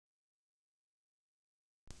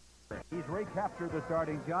He's recaptured the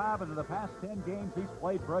starting job, and in the past 10 games, he's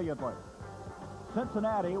played brilliantly.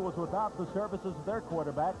 Cincinnati was without the services of their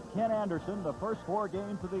quarterback, Ken Anderson, the first 4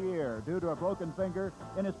 games of the year due to a broken finger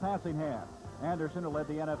in his passing hand. Anderson, who led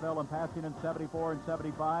the NFL in passing in 74 and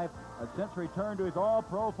 75, has since returned to his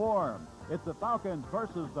all-pro form. It's the Falcons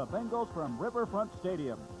versus the Bengals from Riverfront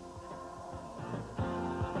Stadium.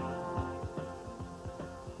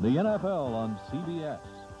 The NFL on CBS.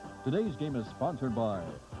 Today's game is sponsored by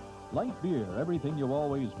Light Beer, everything you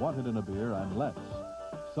always wanted in a beer and less.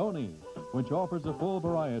 Sony, which offers a full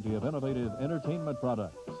variety of innovative entertainment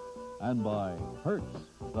products. And by Hertz,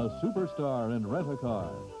 the superstar in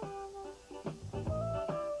rent-a-car.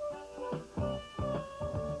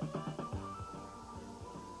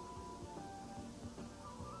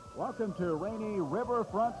 Welcome to rainy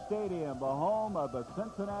Riverfront Stadium, the home of the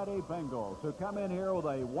Cincinnati Bengals, who come in here with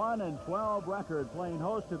a 1-12 record, playing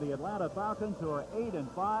host to the Atlanta Falcons, who are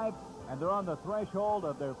 8-5, and they're on the threshold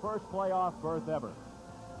of their first playoff berth ever.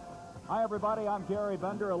 Hi, everybody. I'm Gary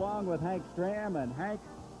Bender, along with Hank Stram. And Hank,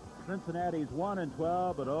 Cincinnati's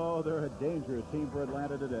 1-12, but oh, they're a dangerous team for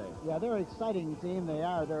Atlanta today. Yeah, they're an exciting team. They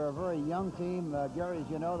are. They're a very young team. Gary, as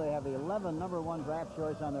you know, they have 11 number 1 draft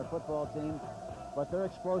choice on their football team. But they're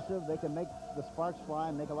explosive. They can make the sparks fly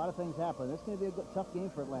and make a lot of things happen. This is going to be a good, tough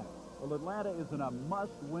game for Atlanta. Well, Atlanta is in a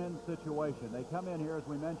must-win situation. They come in here, as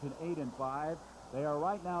we mentioned, 8-5. They are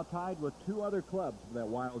right now tied with 2 other clubs for that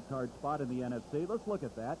wild card spot in the NFC. Let's look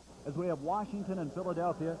at that, as we have Washington and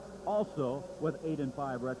Philadelphia also with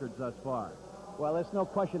 8-5 records thus far. Well, there's no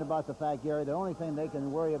question about the fact, Gary. The only thing they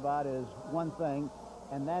can worry about is one thing,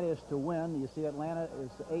 and that is to win. You see, Atlanta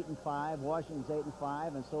is 8-5, Washington's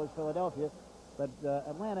 8-5, and so is Philadelphia. But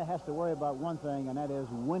Atlanta has to worry about one thing, and that is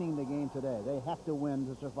winning the game today. They have to win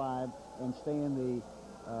to survive and stay in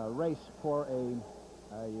the race for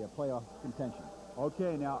a playoff contention.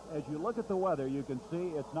 Okay, now, as you look at the weather, you can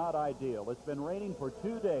see it's not ideal. It's been raining for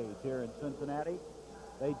 2 days here in Cincinnati.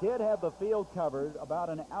 They did have the field covered about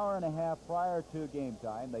an hour and a half prior to game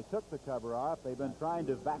time. They took the cover off. They've been trying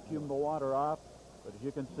to vacuum the water off, but as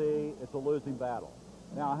you can see, it's a losing battle.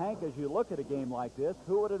 Now, Hank, as you look at a game like this,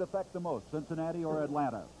 who would it affect the most, Cincinnati or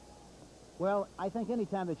Atlanta? Well, I think any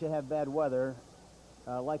time that you have bad weather,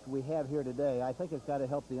 like we have here today, I think it's got to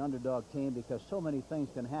help the underdog team, because so many things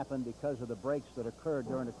can happen because of the breaks that occurred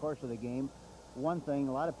during the course of the game. One thing,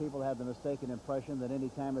 a lot of people have the mistaken impression that any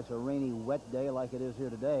time it's a rainy, wet day like it is here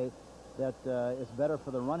today, that it's better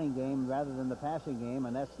for the running game rather than the passing game,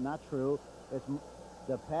 and that's not true.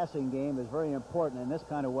 The passing game is very important in this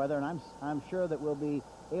kind of weather, and I'm sure that we'll be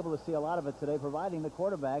able to see a lot of it today, providing the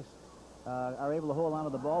quarterbacks are able to hold on to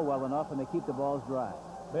the ball well enough and they keep the balls dry.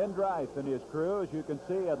 Ben Dreiff and his crew, as you can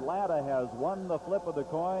see, Atlanta has won the flip of the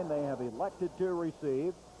coin. They have elected to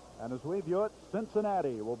receive, and as we view it,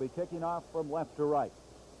 Cincinnati will be kicking off from left to right.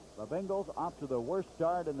 The Bengals off to the worst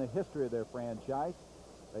start in the history of their franchise.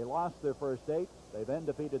 They lost their first 8. They then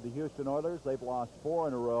defeated the Houston Oilers. They've lost 4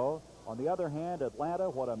 in a row. On the other hand, Atlanta,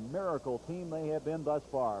 what a miracle team they have been thus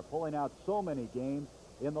far, pulling out so many games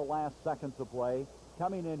in the last seconds of play,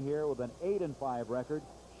 coming in here with an 8-5 record.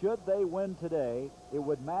 Should they win today, it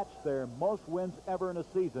would match their most wins ever in a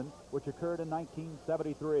season, which occurred in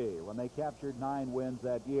 1973 when they captured 9 wins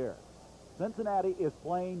that year. Cincinnati is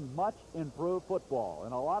playing much improved football,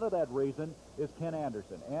 and a lot of that reason is Ken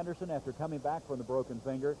Anderson. Anderson, after coming back from the broken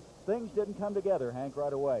finger, things didn't come together, Hank,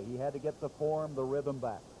 right away. He had to get the form, the rhythm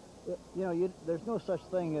back. You know, there's no such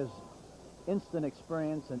thing as instant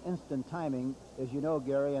experience and instant timing, as you know,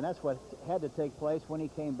 Gary, and that's what had to take place when he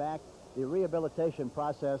came back. The rehabilitation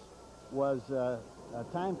process was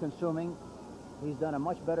time-consuming. He's done a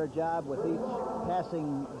much better job with each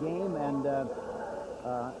passing game, and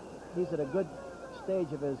he's at a good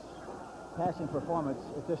stage of his passing performance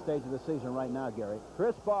at this stage of the season right now, Gary.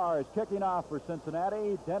 Chris Barr is kicking off for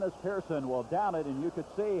Cincinnati. Dennis Pearson will down it, and you could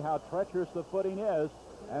see how treacherous the footing is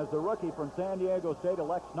as the rookie from San Diego State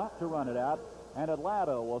elects not to run it out, and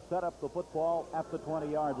Atlanta will set up the football at the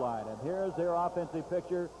 20-yard line. And here's their offensive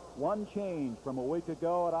picture. One change from a week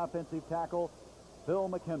ago at offensive tackle. Phil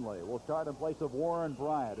McKinley will start in place of Warren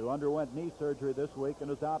Bryant, who underwent knee surgery this week and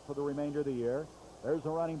is out for the remainder of the year. There's a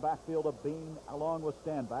running backfield of Bean along with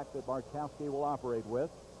Stanback that Bartkowski will operate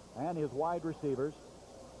with, and his wide receivers,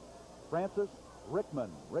 Francis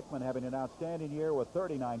Rickman. Rickman having an outstanding year with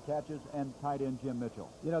 39 catches, and tight end Jim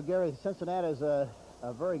Mitchell. You know, Gary, Cincinnati is a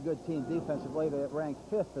very good team defensively. They rank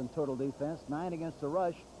 5th in total defense, 9 against the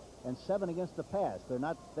rush, and 7 against the pass. They're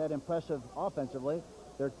not that impressive offensively.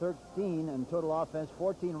 They're 13 in total offense,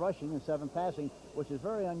 14 rushing and 7 passing, which is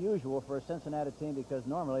very unusual for a Cincinnati team because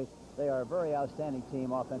normally they are a very outstanding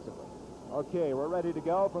team offensively. Okay, we're ready to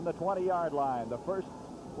go from the 20-yard line. The first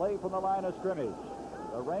play from the line of scrimmage.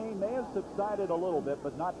 The rain may have subsided a little bit,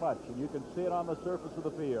 but not much, and you can see it on the surface of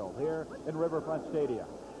the field here in Riverfront Stadium.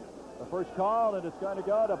 The first call, and it's going to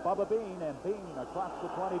go to Bubba Bean, and Bean across the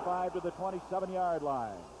 25 to the 27-yard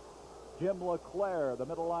line. Jim LeClaire, the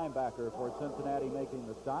middle linebacker for Cincinnati, making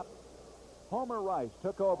the stop. Homer Rice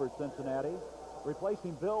took over Cincinnati,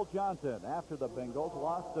 replacing Bill Johnson after the Bengals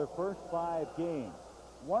lost their first 5 games.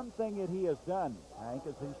 One thing that he has done, Hank,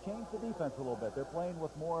 is he's changed the defense a little bit. They're playing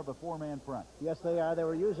with more of a 4-man front. Yes, they are. They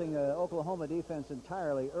were using Oklahoma defense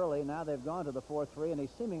entirely early. Now they've gone to the 4-3, and they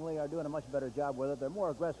seemingly are doing a much better job with it. They're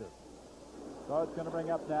more aggressive. So it's going to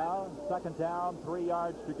bring up now, second down, 3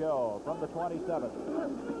 yards to go from the 27.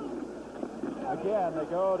 Again, they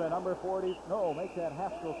go to number 40. No, make that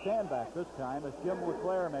Haskell Standback this time. It's Jim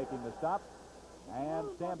LeClaire making the stop. And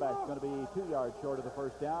Standback's going to be 2 yards short of the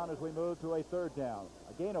first down as we move to a third down.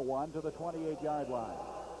 A gain of 1 to the 28-yard line.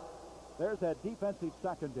 There's that defensive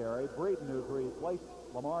secondary. Breeden, who replaced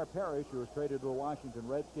Lamar Parrish, who was traded to the Washington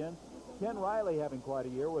Redskins. Ken Riley having quite a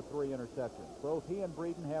year with 3 interceptions. Both he and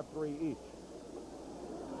Breeden have 3 each.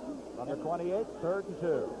 Number 28, third and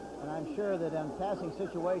 2. And I'm sure that in passing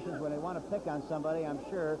situations when they want to pick on somebody, I'm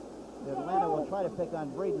sure that Atlanta will try to pick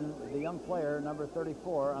on Breeden, the young player, number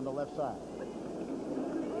 34, on the left side.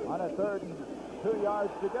 On a third and 2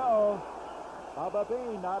 yards to go. Bubba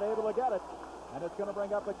Bean not able to get it. And it's going to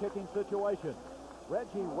bring up a kicking situation.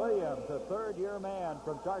 Reggie Williams, a third-year man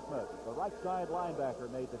from Dartmouth, the right side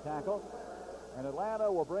linebacker, made the tackle. And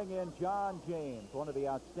Atlanta will bring in John James, one of the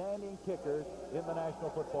outstanding kickers in the National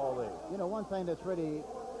Football League. You know, one thing that's really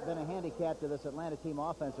been a handicap to this Atlanta team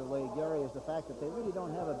offensively, Gary, is the fact that they really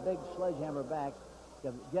don't have a big sledgehammer back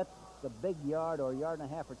to get the big yard or yard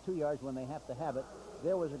and a half or 2 yards when they have to have it.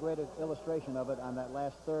 There was a great illustration of it on that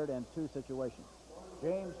last 3rd and 2 situation.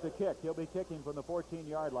 James to kick. He'll be kicking from the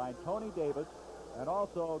 14-yard line. Tony Davis, and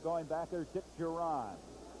also going back there, Dick Duran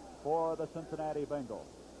for the Cincinnati Bengals.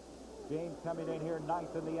 James coming in here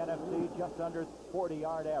 9th in the NFC, just under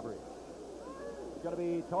 40-yard average. It's going to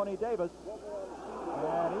be Tony Davis,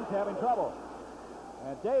 and he's having trouble.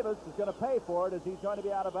 And Davis is going to pay for it as he's going to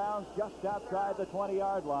be out of bounds just outside the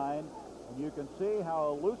 20-yard line. And you can see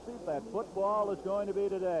how elusive that football is going to be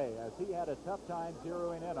today, as he had a tough time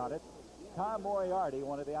zeroing in on it. Tom Moriarty,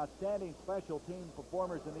 one of the outstanding special team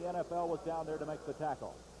performers in the NFL, was down there to make the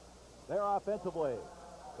tackle. There offensively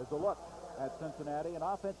is a look at Cincinnati, an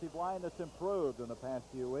offensive line that's improved in the past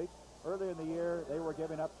few weeks. Earlier in the year, they were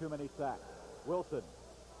giving up too many sacks. Wilson,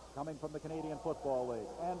 coming from the Canadian Football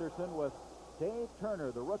League. Anderson with Dave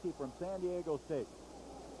Turner, the rookie from San Diego State.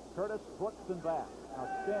 Curtis Brooks and Bass,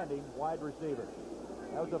 outstanding wide receiver.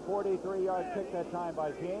 That was a 43-yard kick that time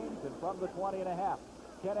by James, and from the 20.5.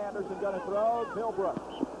 Ken Anderson going to throw, Bill Brooks.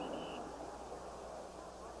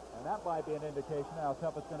 And that might be an indication how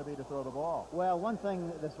tough it's going to be to throw the ball. Well, one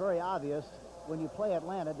thing that's very obvious when you play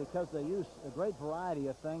Atlanta, because they use a great variety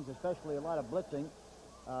of things, especially a lot of blitzing.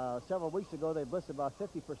 Several weeks ago, they blitzed about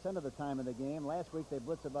 50% of the time in the game. Last week, they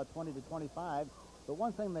blitzed about 20 to 25. But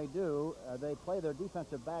one thing they do, they play their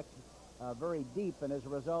defensive backs very deep, and as a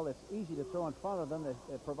result, it's easy to throw in front of them,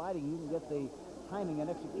 providing you can get the timing and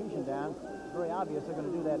execution down. It's very obvious they're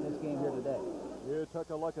going to do that in this game here today. You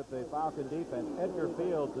took a look at the Falcon defense. Edgar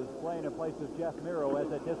Fields is playing in place of Jeff Miro as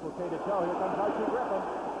a dislocated toe. Here comes Archie Griffin.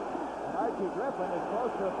 And Archie Griffin is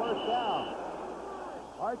close to a first down.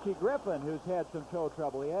 Archie Griffin, who's had some toe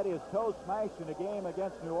trouble. He had his toe smashed in a game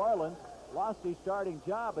against New Orleans. Lost his starting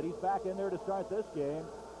job, but he's back in there to start this game.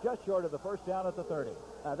 Just short of the first down at the 30.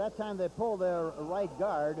 That time they pull their right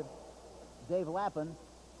guard, Dave Lappin,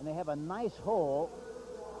 and they have a nice hole.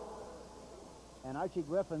 And Archie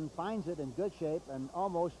Griffin finds it in good shape and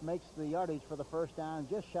almost makes the yardage for the first down,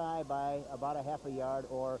 just shy by about a half a yard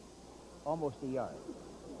or almost a yard.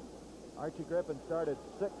 Archie Griffin started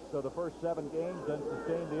 6 of the first 7 games and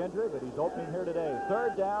sustained the injury, but he's opening here today.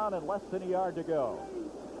 Third down and less than a yard to go.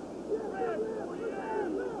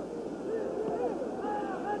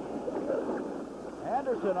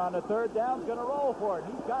 Anderson on the third down is going to roll for it.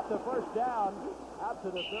 He's got the first down out to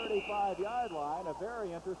the 35-yard line. A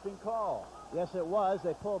very interesting call. Yes, it was.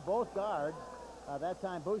 They pulled both guards. That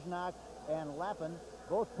time, Bujnak and Lappin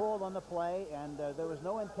both pulled on the play, and there was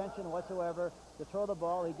no intention whatsoever to throw the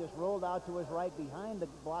ball. He just rolled out to his right behind the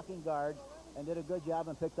blocking guards and did a good job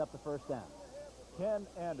and picked up the first down. Ken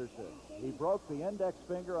Anderson, he broke the index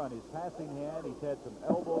finger on his passing hand. He's had some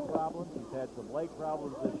elbow problems. He's had some leg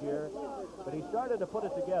problems this year, but he started to put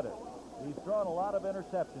it together. He's thrown a lot of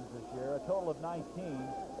interceptions this year, a total of 19,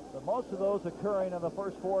 but most of those occurring in the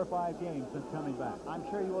first 4 or 5 games since coming back. I'm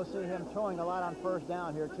sure you will see him throwing a lot on first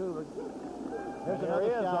down here, too. There's another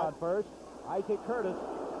shot on first. Isaac Curtis.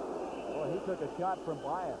 Boy, he took a shot from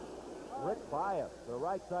Bias. Rick Bias, the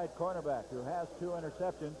right side cornerback, who has 2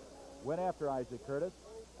 interceptions, went after Isaac Curtis,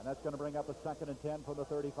 and that's going to bring up a 2nd and 10 from the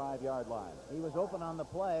 35-yard line. He was open on the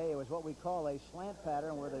play. It was what we call a slant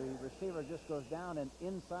pattern, where the receiver just goes down and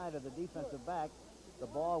inside of the defensive back. The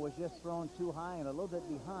ball was just thrown too high and a little bit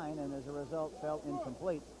behind, and as a result fell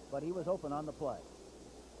incomplete, but he was open on the play.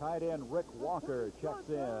 Tight end Rick Walker checks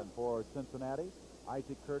in for Cincinnati.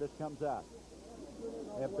 Isaac Curtis comes out.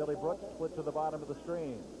 They have Billy Brooks split to the bottom of the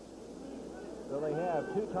screen. So they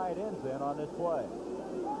have 2 tight ends in on this play.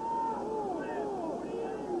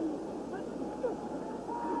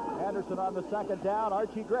 Anderson on the 2nd down.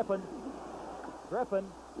 Archie Griffin. Griffin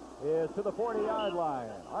is to the 40-yard line.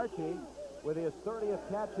 Archie, with his 30th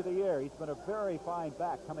catch of the year, he's been a very fine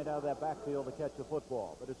back coming out of that backfield to catch the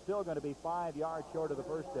football. But it's still going to be 5 yards short of the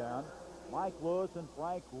first down. Mike Lewis and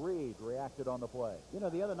Frank Reed reacted on the play. You know,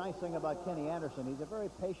 the other nice thing about Kenny Anderson, he's a very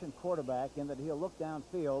patient quarterback in that he'll look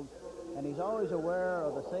downfield, and he's always aware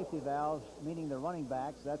of the safety valves, meaning the running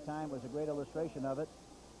backs. That time was a great illustration of it.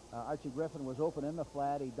 Archie Griffin was open in the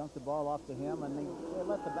flat. He dunked the ball off to him, and they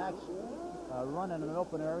let the backs run in an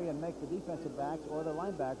open area and make the defensive backs or the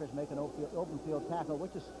linebackers make an open field tackle,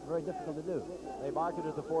 which is very difficult to do. They mark it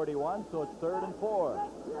at the 41, so it's 3rd and 4.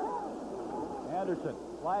 Anderson,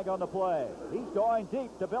 flag on the play. He's going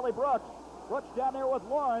deep to Billy Brooks. Brooks down there with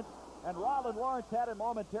Lawrence, and Roland Lawrence had it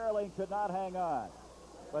momentarily and could not hang on.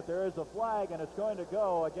 But there is a flag, and it's going to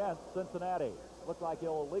go against Cincinnati. Looked like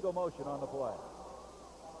illegal motion on the play.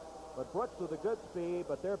 But Brooks with a good speed,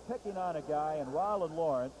 but they're picking on a guy in Roland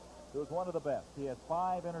Lawrence, who's one of the best. He has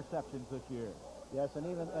 5 interceptions this year. Yes, and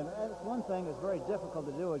one thing that's very difficult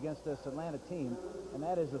to do against this Atlanta team, and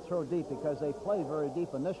that is to throw deep, because they play very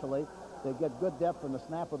deep initially. They get good depth from the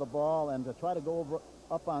snap of the ball, and to try to go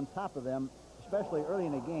up on top of them, especially early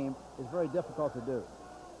in the game, is very difficult to do.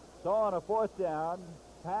 So on a 4th down,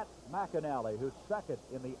 Pat McAnally, who's 2nd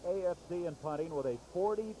in the AFC in punting with a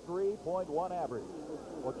 43.1 average,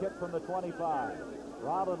 will kick from the 25.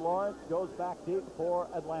 Roland Lawrence goes back deep for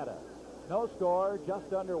Atlanta. No score,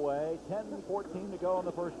 just underway. 10-14 to go in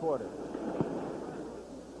the first quarter.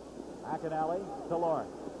 McAnally to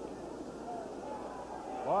Lawrence.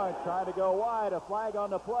 Lawrence trying to go wide. A flag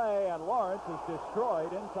on the play, and Lawrence is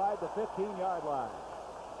destroyed inside the 15-yard line.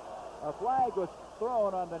 A flag was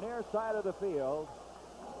thrown on the near side of the field.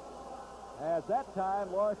 As that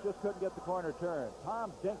time, Lawrence just couldn't get the corner turn.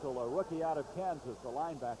 Tom Dinkel, a rookie out of Kansas, the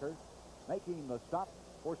linebacker, making the stop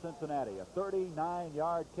for Cincinnati. A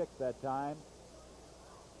 39-yard kick that time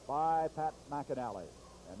by Pat McAnally.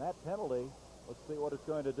 And that penalty, let's see what it's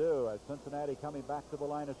going to do as Cincinnati coming back to the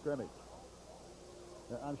line of scrimmage.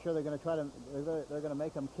 I'm sure they're going to they're going to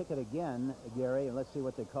make them kick it again, Gary, and let's see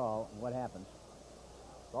what they call and what happens.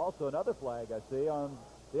 Also another flag I see on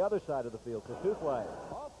the other side of the field, so 2 flags.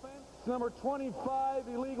 Offense number 25,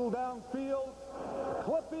 illegal downfield.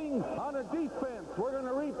 Clipping on a defense. We're going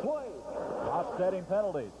to replay. Offsetting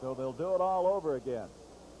penalties, so they'll do it all over again.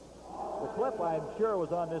 The clip, I'm sure,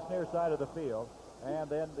 was on this near side of the field, and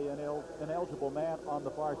then the ineligible man on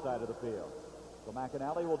the far side of the field. So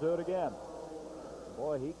McAnally will do it again.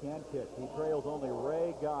 Boy, he can kick. He trails only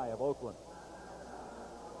Ray Guy of Oakland.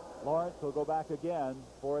 Lawrence will go back again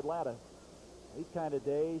for Atlanta. These kind of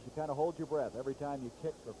days, you kind of hold your breath every time you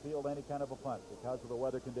kick or field any kind of a punt because of the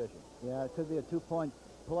weather conditions. Yeah, it could be a 2-point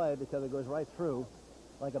play because it goes right through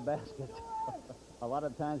like a basket. A lot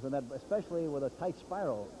of times when that, especially with a tight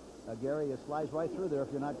spiral, Gary, it slides right through there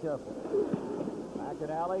if you're not careful.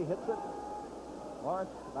 McAnally hits it.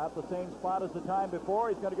 Lawrence about the same spot as the time before.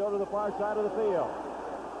 He's going to go to the far side of the field.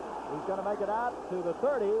 He's going to make it out to the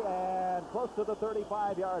 30 and close to the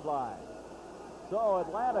 35-yard line. So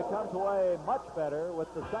Atlanta comes away much better with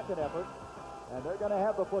the second effort, and they're going to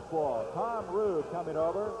have the football. Tom Rude coming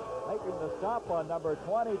over, making the stop on number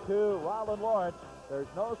 22, Roland Lawrence. There's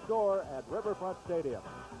no score at Riverfront Stadium.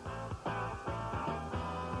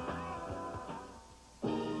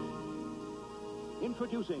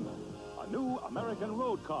 Introducing a new American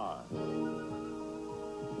road car.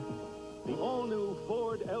 The all-new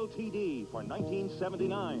Ford LTD for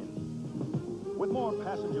 1979. With more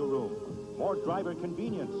passenger room, more driver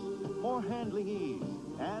convenience, more handling ease,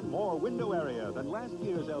 and more window area than last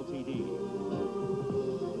year's LTD.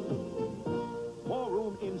 More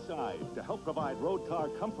room inside to help provide road car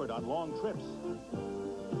comfort on long trips.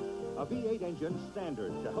 A V8 engine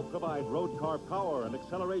standard to help provide road car power and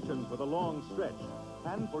acceleration for the long stretch.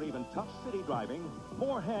 And for even tough city driving,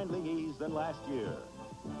 more handling ease than last year.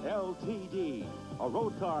 LTD, a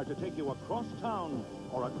road car to take you across town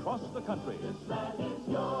or across the country. This land is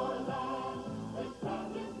your land. This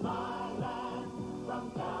land is my land.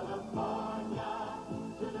 From California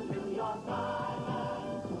to the New York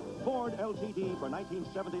Island. Ford LTD for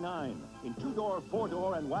 1979 in two-door,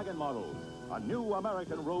 four-door, and wagon models. A new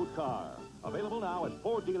American road car. Available now at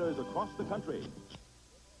Ford dealers across the country.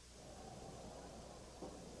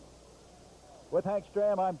 With Hank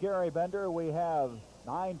Stram, I'm Gary Bender. We have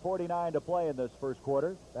 9:49 to play in this first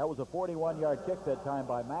quarter. That was a 41-yard kick that time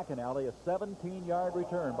by McAnally, a 17-yard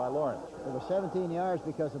return by Lawrence. It was 17 yards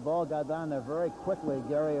because the ball got down there very quickly,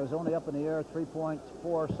 Gary. It was only up in the air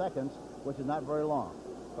 3.4 seconds, which is not very long.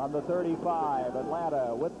 From the 35,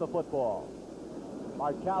 Atlanta with the football.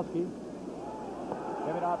 Markowski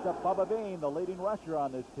giving off to Bubba Bean, the leading rusher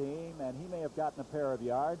on this team, and he may have gotten a pair of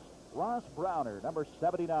yards. Ross Browner, number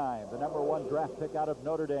 79, the number 1 draft pick out of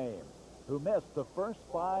Notre Dame, who missed the first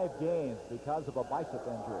 5 games because of a bicep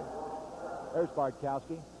injury. There's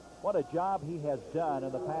Bartkowski. What a job he has done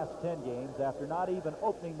in the past 10 games after not even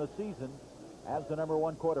opening the season as the number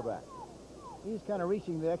 1 quarterback. He's kind of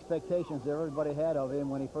reaching the expectations that everybody had of him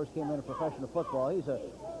when he first came into professional football. He's a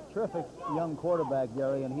terrific young quarterback,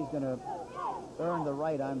 Gary, and he's going to earn the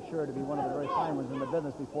right, I'm sure, to be one of the very fine ones in the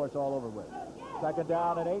business before it's all over with. Second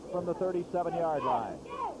down and 8 from the 37-yard line.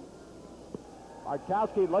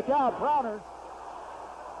 Bartkowski, look out, Browner.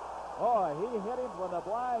 Oh, he hit him from the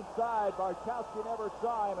blind side. Bartkowski never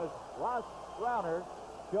saw him as Ross Browner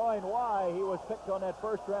showing why he was picked on that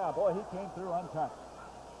first round. Boy, he came through untouched.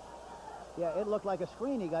 Yeah, it looked like a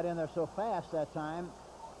screen. He got in there so fast that time.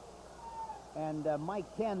 And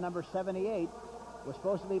Mike Ken, number 78, was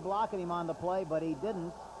supposed to be blocking him on the play, but he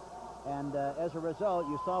didn't. And as a result,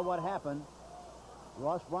 you saw what happened.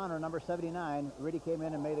 Ross Browner, number 79, really came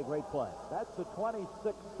in and made a great play. That's the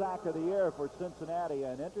 26th sack of the year for Cincinnati,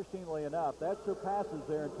 and interestingly enough, that surpasses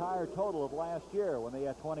their entire total of last year when they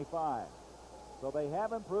had 25. So they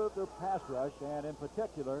have improved their pass rush, and in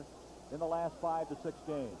particular, in the last 5 to 6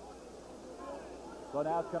 games. So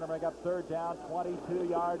now it's going to bring up third down, 22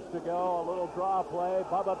 yards to go, a little draw play.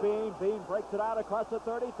 Bubba Bean. Bean breaks it out across the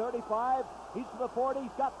 30, 35. He's to the 40. He's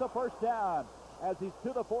got the first down as he's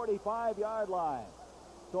to the 45-yard line.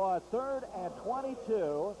 So a third and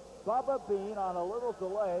 22. Bubba Bean, on a little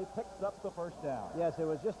delay, picks up the first down. Yes, it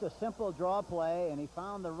was just a simple draw play, and he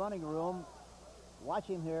found the running room. Watch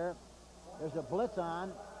him here. There's a blitz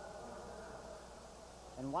on.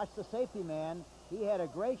 And watch the safety man. He had a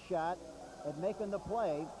great shot at making the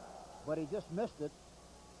play, but he just missed it.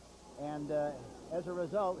 And as a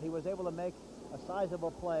result, he was able to make a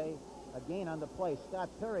sizable play, a gain on the play. Scott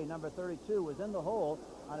Perry, number 32, was in the hole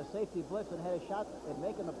on a safety blitz and had a shot at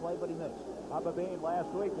making the play, but he missed. Bubba Bean last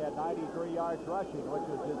week had 93 yards rushing, which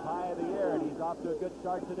was his high of the year, and he's off to a good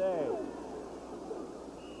start today.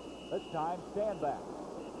 This time, stand back.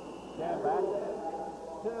 Stand back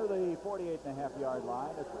to the 48.5-yard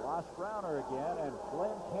line. It's Ross Browner again, and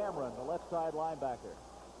Glenn Cameron, the left side linebacker.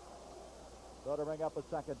 So to bring up a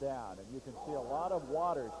second down, and you can see a lot of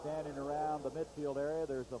water standing around the midfield area.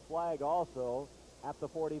 There's a flag also at the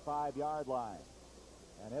 45-yard line.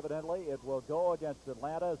 And evidently it will go against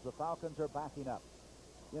Atlanta as the Falcons are backing up.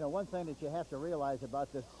 You know, one thing that you have to realize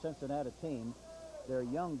about this Cincinnati team, their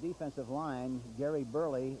young defensive line, Gary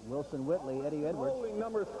Burley, Wilson Whitley, Eddie Edwards, Rolling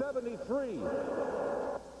number 73,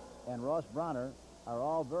 and Ross Browner are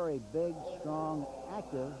all very big, strong,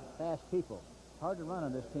 active, fast people. Hard to run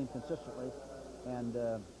on this team consistently and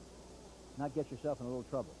not get yourself in a little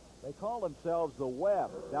trouble. They call themselves the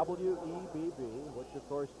Webb, W-E-B-B, which of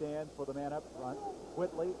course stands for the man up front,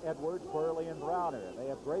 Whitley, Edwards, Burley, and Browner. They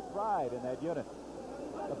have great pride in that unit.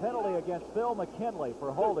 The penalty against Phil McKinley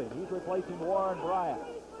for holding. He's replacing Warren Bryant.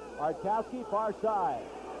 Bartkowski, far side.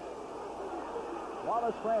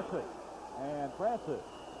 Wallace Francis. And Francis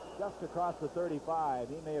just across the 35.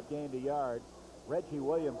 He may have gained a yard. Reggie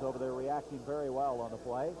Williams over there reacting very well on the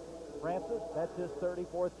play. Francis, that's his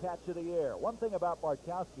 34th catch of the year. One thing about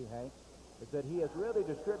Bartkowski, Hank, is that he has really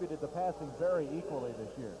distributed the passing very equally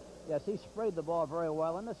this year. Yes, he sprayed the ball very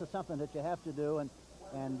well, and this is something that you have to do, and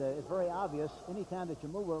it's very obvious. Anytime that you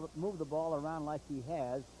move the ball around like he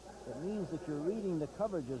has, it means that you're reading the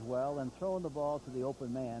coverage as well and throwing the ball to the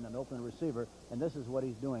open man, an open receiver, and this is what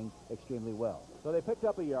he's doing extremely well. So they picked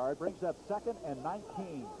up a yard, brings up 2nd and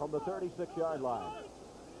 19 from the 36-yard line.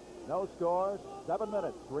 No scores, 7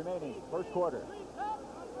 minutes remaining, first quarter.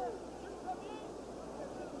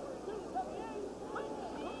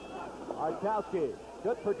 Bartkowski,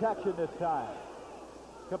 good protection this time.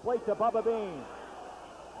 Complete to Bubba Bean.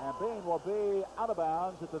 And Bean will be out of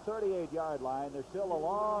bounds at the 38-yard line. They're still a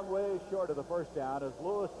long way short of the first down as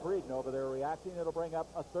Lewis Breeden over there reacting. It'll bring up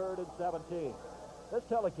a 3rd and 17. This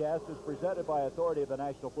telecast is presented by authority of the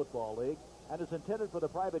National Football League and is intended for the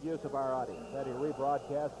private use of our audience. Any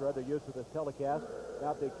rebroadcast or other use of this telecast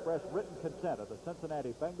without the express written consent of the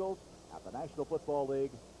Cincinnati Bengals at the National Football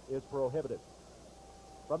League is prohibited.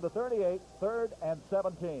 From the 38, 3rd and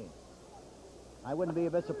 17. I wouldn't be a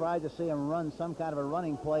bit surprised to see him run some kind of a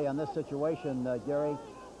running play on this situation, Gary.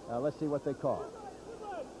 Let's see what they call.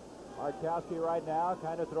 Markowski right now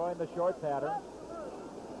kind of throwing the short pattern,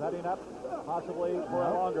 setting up possibly for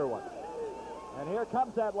a longer one. And here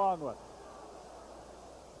comes that long one.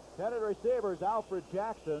 Intended receivers Alfred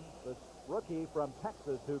Jackson, this rookie from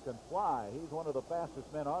Texas who can fly. He's one of the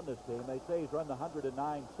fastest men on this team. They say he's run the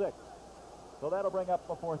 109.6. So that'll bring up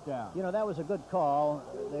the 4th down. You know, that was a good call.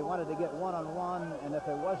 They wanted to get one-on-one, and if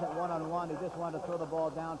it wasn't one-on-one, he just wanted to throw the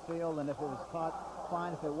ball downfield, and if it was caught,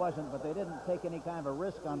 fine. If it wasn't, but they didn't take any kind of a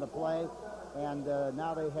risk on the play, and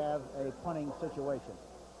now they have a punting situation.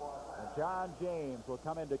 And John James will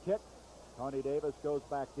come in to kick. Tony Davis goes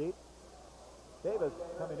back deep. Davis,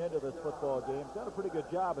 coming into this football game, done a pretty good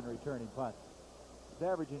job in returning punts. He's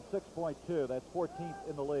averaging 6.2. That's 14th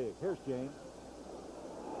in the league. Here's James.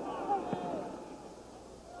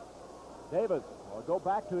 Davis will go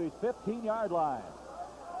back to his 15-yard line.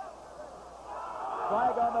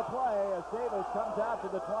 Flag on the play as Davis comes out to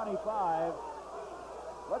the 25.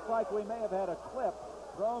 Looks like we may have had a clip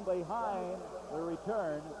thrown behind the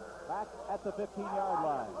return back at the 15-yard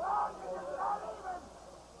line.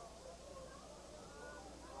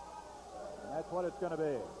 And that's what it's going to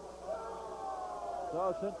be.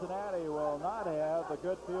 So Cincinnati will not have a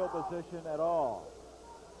good field position at all.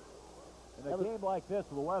 In a game like this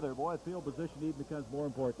with the weather, boy, field position even becomes more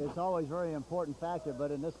important. It's always a very important factor, but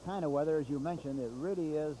in this kind of weather, as you mentioned, it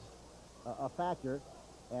really is a factor.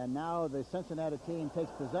 And now the Cincinnati team takes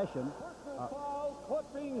possession. Foul,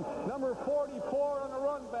 clipping number 44 on the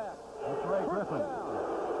run back. That's Ray Griffin.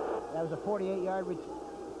 That was a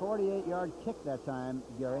 48-yard kick that time,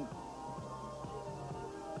 Gary.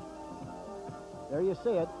 There you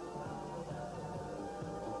see it.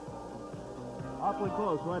 Awfully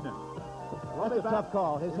close, wasn't it? That's a tough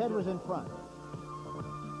call. His head was in front.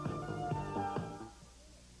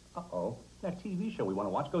 Uh-oh. That TV show we want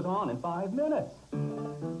to watch goes on in 5 minutes.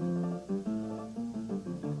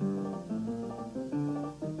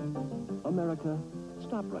 America,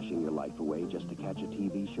 stop rushing your life away just to catch a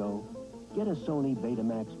TV show. Get a Sony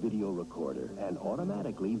Betamax video recorder and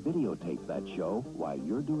automatically videotape that show while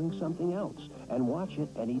you're doing something else and watch it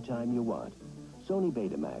anytime you want. Sony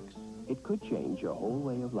Betamax. It could change your whole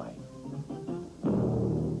way of life.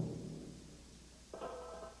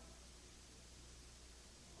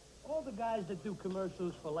 All the guys that do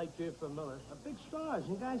commercials for Light Beer from Miller are big stars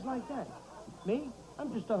and guys like that. Me,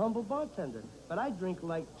 I'm just a humble bartender, but I drink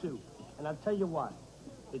light too. And I'll tell you what,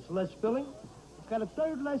 it's less filling, it's got a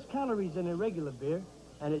 1/3 less calories than a regular beer,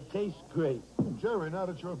 and it tastes great. Jerry, now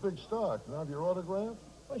that you're a big star, can I have your autograph?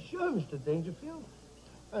 Well, sure, Mr. Dangerfield.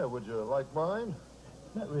 Hey, would you like mine?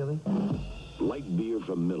 Not really. Light beer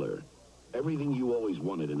from Miller. Everything you always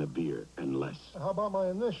wanted in a beer, and less. How about my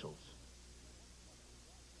initials?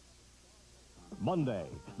 Monday,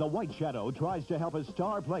 the White Shadow tries to help a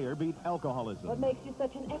star player beat alcoholism. What makes you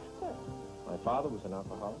such an expert? My father was an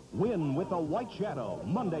alcoholic. Win with the White Shadow,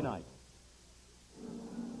 Monday night.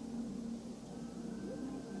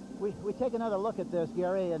 We take another look at this,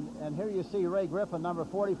 Gary, and here you see Ray Griffin, number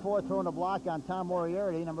 44, throwing a block on Tom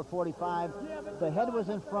Moriarty, number 45. The head was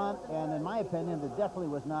in front, and in my opinion, it definitely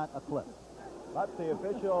was not a clip. But the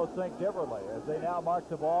officials think differently as they now mark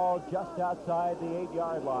the ball just outside the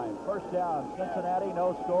 8-yard line. First down, Cincinnati,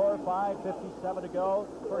 no score, 5:57 to go,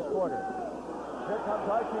 first quarter. Here comes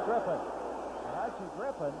Archie Griffin. And Archie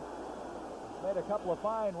Griffin made a couple of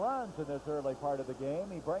fine runs in this early part of the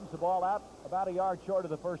game. He brings the ball out about a yard short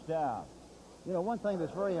of the first down. You know, one thing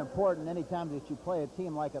that's very important anytime that you play a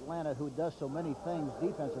team like Atlanta who does so many things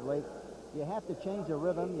defensively, you have to change the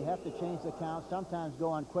rhythm, you have to change the count, sometimes go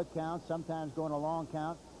on quick counts, sometimes go on a long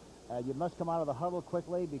count. You must come out of the huddle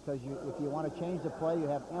quickly because if you want to change the play, you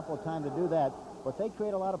have ample time to do that. But they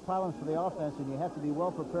create a lot of problems for the offense, and you have to be well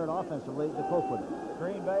prepared offensively to cope with it.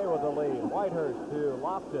 Green Bay with the lead. Whitehurst to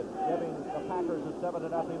Lofton, giving the Packers a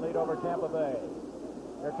 7-0 lead over Tampa Bay.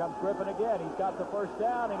 Here comes Griffin again. He's got the first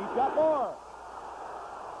down, and he's got more.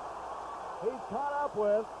 He's caught up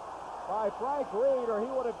with by Frank Reed, or he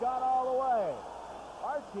would have gone all the way.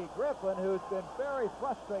 Archie Griffin, who's been very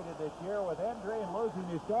frustrated this year with injury and losing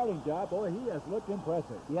his starting job, boy, he has looked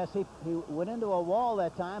impressive. Yes, he went into a wall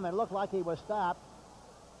that time and looked like he was stopped.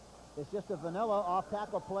 It's just a vanilla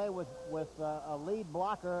off-tackle play with a lead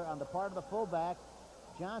blocker on the part of the fullback,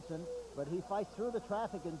 Johnson, but he fights through the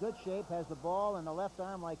traffic in good shape, has the ball in the left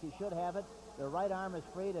arm like he should have it. The right arm is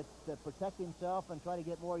free to protect himself and try to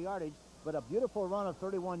get more yardage, but a beautiful run of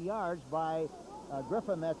 31 yards by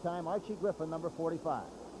Griffin that time, Archie Griffin, number 45.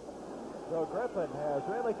 So Griffin has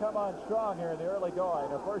really come on strong here in the early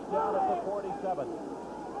going. A first down at the 47.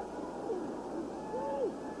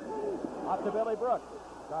 Off to Billy Brooks.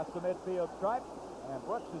 Across the midfield stripe. And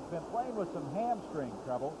Brooks has been playing with some hamstring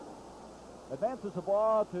trouble. Advances the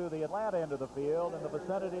ball to the Atlanta end of the field in the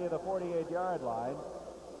vicinity of the 48-yard line.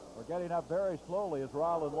 We're getting up very slowly as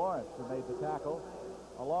Roland Lawrence, who made the tackle,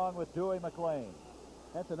 along with Dewey McLean.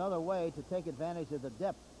 That's another way to take advantage of the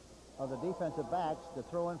depth of the defensive backs to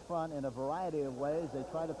throw in front in a variety of ways. They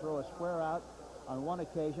try to throw a square out on one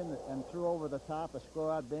occasion and threw over the top, a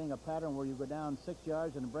square out being a pattern where you go down 6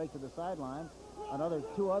 yards and break to the sideline. On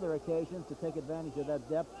two other occasions to take advantage of that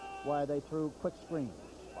depth, why they threw quick screens.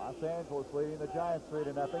 Los Angeles leading the Giants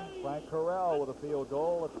 3-0. Frank Correll with a field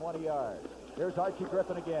goal at 20 yards. Here's Archie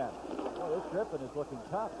Griffin again. Boy, this Griffin is looking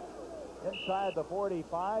tough. Inside the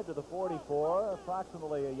 45 to the 44,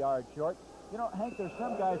 approximately a yard short. You know, Hank, there's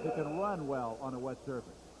some guys that can run well on a wet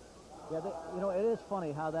surface. Yeah, it is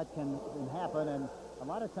funny how that can happen, and a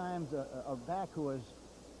lot of times a back who is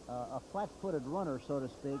a flat-footed runner, so to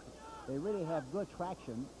speak, they really have good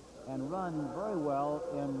traction and run very well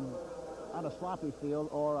on a sloppy field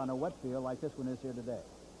or on a wet field like this one is here today.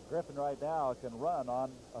 Griffin right now can run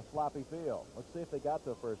on a sloppy field. Let's see if they got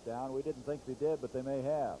the first down. We didn't think they did, but they may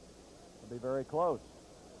have. It'll be very close.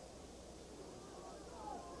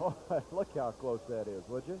 Oh, look how close that is,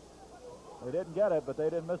 would you? They didn't get it, but they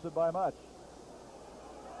didn't miss it by much.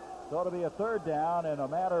 So it'll be a third down in a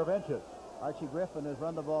matter of inches. Archie Griffin has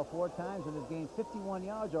run the ball 4 times and has gained 51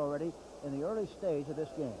 yards already in the early stage of this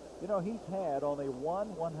game. You know, he's had only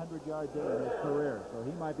one 100-yard day in his career, so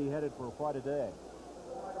he might be headed for quite a day.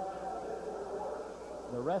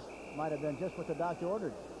 The rest might have been just what the doctor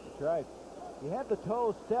ordered. That's right. He had the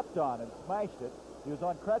toe stepped on and smashed it. He was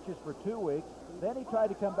on crutches for 2 weeks. Then he tried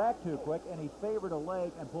to come back too quick, and he favored a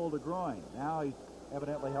leg and pulled a groin. Now he's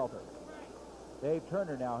evidently healthy. Dave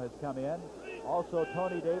Turner now has come in. Also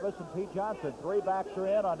Tony Davis and Pete Johnson. 3 backs are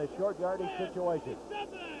in on this short yardage situation. And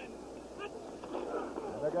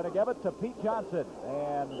they're going to give it to Pete Johnson.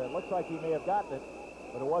 And it looks like he may have gotten it,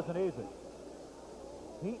 but it wasn't easy.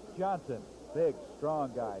 Pete Johnson, big,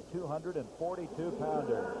 strong guy,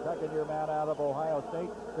 242-pounder. Second-year man out of Ohio State,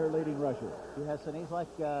 their leading rusher. Yes, and he's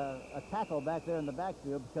like a tackle back there in the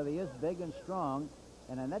backfield because he is big and strong.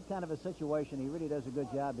 And in that kind of a situation, he really does a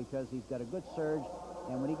good job because he's got a good surge.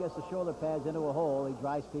 And when he gets the shoulder pads into a hole, he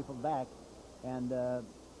drives people back and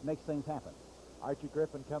makes things happen. Archie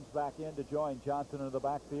Griffin comes back in to join Johnson in the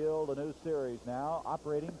backfield. A new series now,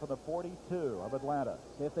 operating from the 42 of Atlanta.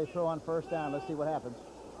 See if they throw on first down. Let's see what happens.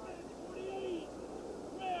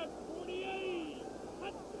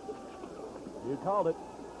 You called it.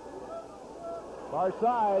 Far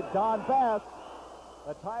side, Don Bass,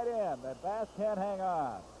 the tight end. And Bass can't hang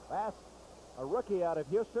on. Bass, a rookie out of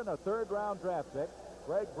Houston, a third-round draft pick.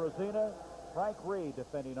 Greg Brezina, Frank Reed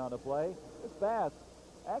defending on the play. This Bass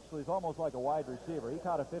actually is almost like a wide receiver. He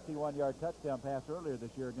caught a 51-yard touchdown pass earlier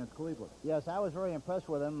this year against Cleveland. Yes, I was very impressed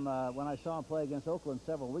with him when I saw him play against Oakland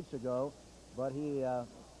several weeks ago. But he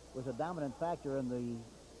was a dominant factor in the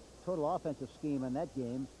total offensive scheme in that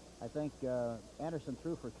game. I think Anderson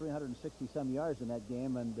threw for 360-some yards in that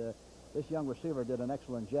game, and this young receiver did an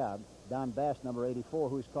excellent job. Don Bass, number 84,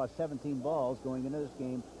 who's caught 17 balls going into this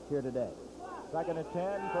game here today. Second and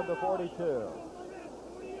 10 from the 42.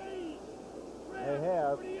 They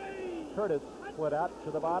have Curtis split out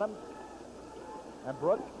to the bottom. And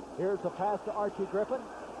Brooks, here's the pass to Archie Griffin.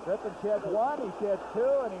 Griffin sheds 1, he sheds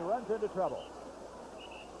 2, and he runs into trouble.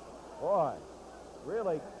 Boy,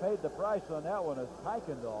 really paid the price on that one as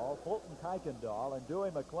Fulton Kuykendall, and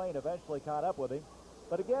Dewey McLean eventually caught up with him.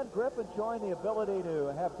 But again, Griffin showing the ability to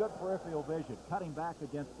have good peripheral vision, cutting back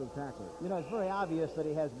against the tackler. You know, it's very obvious that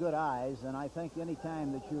he has good eyes, and I think any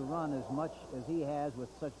time that you run as much as he has with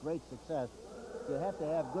such great success, you have to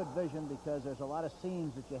have good vision because there's a lot of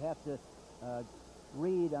seams that you have to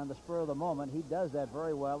read on the spur of the moment. He does that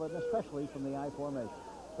very well, and especially from the I formation.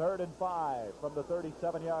 3rd and 5 from the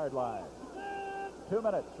 37-yard line. 2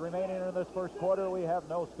 minutes remaining in this first quarter. We have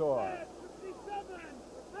no score.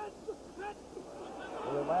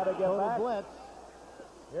 Will Atlanta get back? Blitz.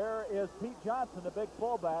 Here is Pete Johnson, the big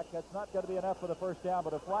fullback. That's not going to be enough for the first down,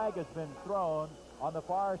 but a flag has been thrown on the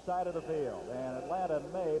far side of the field, and Atlanta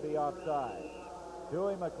may be offside.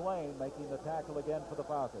 Dewey McLean making the tackle again for the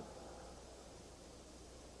Falcons.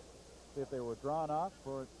 See if they were drawn off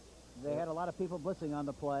for... They had a lot of people blitzing on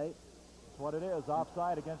the play. That's what it is,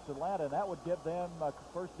 offside against Atlanta, and that would give them a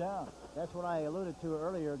first down. That's what I alluded to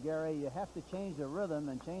earlier, Gary. You have to change the rhythm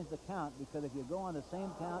and change the count, because if you go on the same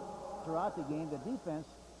count throughout the game, the defense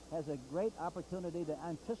has a great opportunity to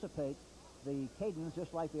anticipate the cadence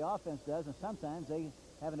just like the offense does, and sometimes they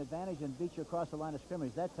have an advantage and beat you across the line of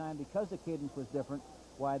scrimmage. That time, because the cadence was different,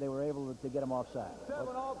 why they were able to get them offside. 7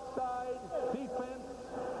 offside, defense.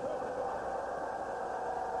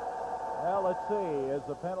 Well, let's see. Is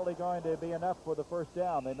the penalty going to be enough for the first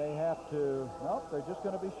down? They may have to... Nope, they're just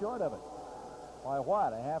going to be short of it. By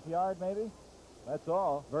what, a half yard maybe? That's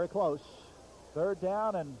all. Very close. Third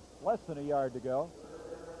down and less than a yard to go.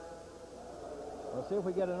 We'll see if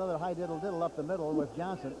we get another high diddle-diddle up the middle with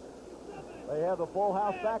Johnson. They have the full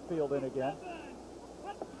house backfield in again.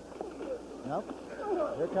 Nope.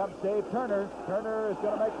 Here comes Dave Turner. Turner is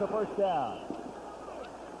going to make the first down.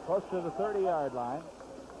 Close to the 30-yard line.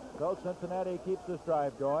 So Cincinnati keeps this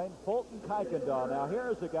drive going. Fulton Kuykendall. Now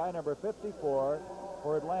here's a guy, number 54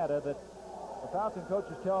 for Atlanta, that the Falcon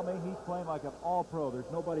coaches tell me he's playing like an all-pro.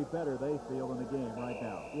 There's nobody better, they feel, in the game right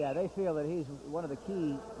now. Yeah, they feel that he's one of the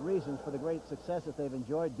key reasons for the great success that they've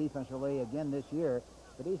enjoyed defensively again this year.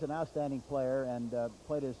 But he's an outstanding player and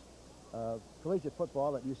played his collegiate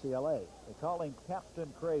football at UCLA. They call him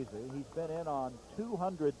Captain Crazy. He's been in on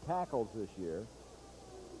 200 tackles this year.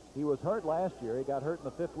 He was hurt last year. He got hurt in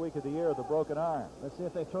the 5th week of the year with a broken arm. Let's see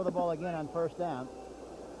if they throw the ball again on first down.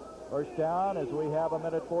 First down as we have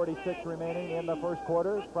 1:46 remaining in the first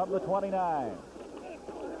quarter from the 29.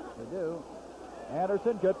 They do.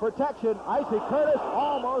 Anderson, good protection. Isaac Curtis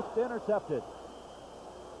almost intercepted.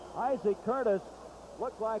 Isaac Curtis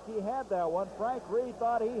looked like he had that one. Frank Reed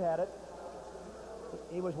thought he had it.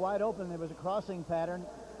 He was wide open. There was a crossing pattern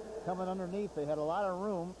coming underneath. They had a lot of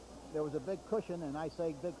room. There was a big cushion, and I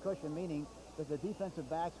say big cushion meaning that the defensive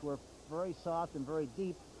backs were very soft and very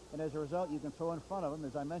deep, and as a result, you can throw in front of him,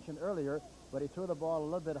 as I mentioned earlier, but he threw the ball a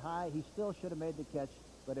little bit high. He still should have made the catch,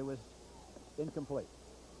 but it was incomplete.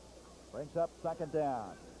 Brings up second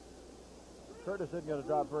down. Curtis isn't going to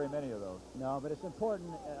drop very many of those. No, but it's important,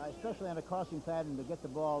 especially on a crossing pattern, to get the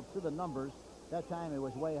ball to the numbers. That time it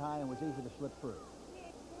was way high and was easy to slip through.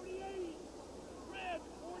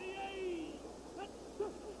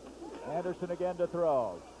 Anderson again to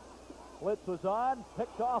throw. Blitz was on,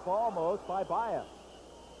 picked off almost by Bias.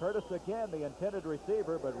 Curtis again, the intended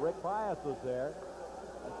receiver, but Rick Bias was there.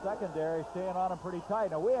 The secondary staying on him pretty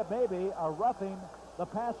tight. Now we have maybe a roughing the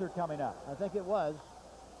passer coming up. I think it was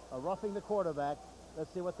a roughing the quarterback.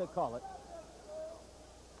 Let's see what they call it.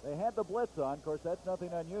 They had the blitz on. Of course, that's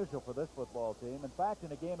nothing unusual for this football team. In fact,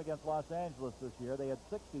 in a game against Los Angeles this year, they had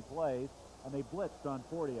 60 plays, and they blitzed on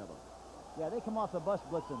 40 of them. Yeah, they come off the bus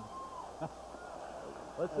blitzing.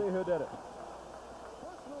 Let's see who did it.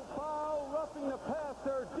 Personal foul, roughing the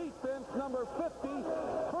passer, defense number 50,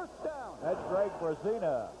 first down. That's Greg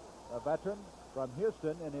Brazina, a veteran from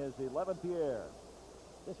Houston in his 11th year.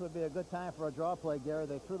 This would be a good time for a draw play, Gary.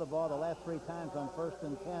 They threw the ball the last 3 times on 1st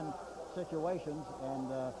and 10 situations,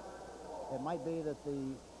 and it might be that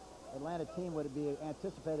the Atlanta team would be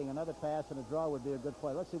anticipating another pass, and a draw would be a good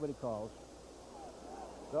play. Let's see what he calls.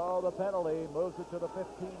 So the penalty moves it to the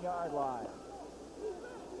 15-yard line.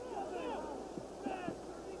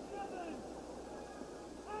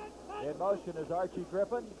 In motion is Archie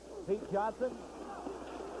Griffin, Pete Johnson,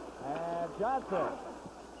 and Johnson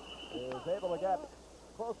is able to get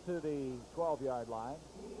close to the 12-yard line.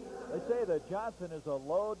 They say that Johnson is a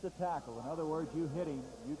load to tackle. In other words, you hit him,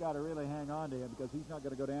 you got to really hang on to him because he's not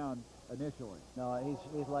going to go down initially. No,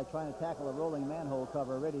 he's like trying to tackle a rolling manhole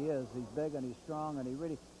cover. Really is. He's big and he's strong, and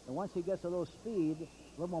and once he gets a little speed,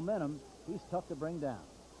 a little momentum, he's tough to bring down.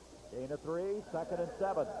 Gain of 3, 2nd and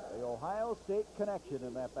 7. The Ohio State connection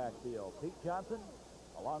in that backfield. Pete Johnson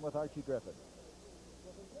along with Archie Griffin.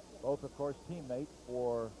 Both, of course, teammates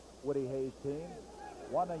for Woody Hayes' team.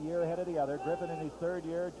 One a year ahead of the other. Griffin in his 3rd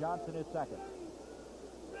year, Johnson his 2nd.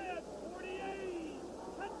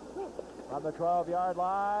 On the 12-yard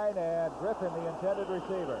line, and Griffin the intended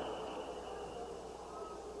receiver.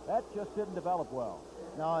 That just didn't develop well.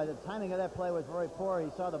 No, the timing of that play was very poor. He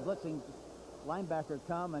saw the blitzing linebacker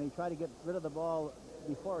come, and he tried to get rid of the ball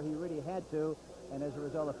before he really had to, and as a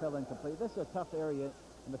result, it fell incomplete. This is a tough area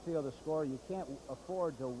in the field to score. You can't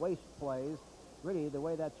afford to waste plays. Really, the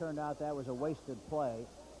way that turned out, that was a wasted play,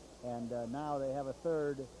 and now they have a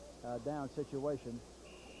 3rd down situation.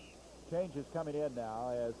 Changes coming in now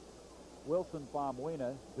as Wilson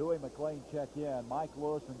Famuina, Dewey McClain check in, Mike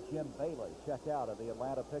Lewis and Jim Bailey check out of the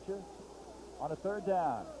Atlanta pitcher on a 3rd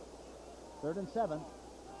down. 3rd and 7.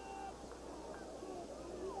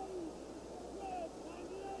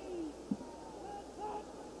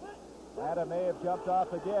 Atlanta may have jumped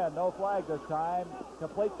off again. No flag this time.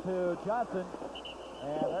 Complete to Johnson.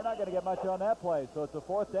 And they're not going to get much on that play, so it's a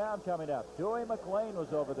fourth down coming up. Dewey McClain was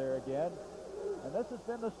over there again. And this has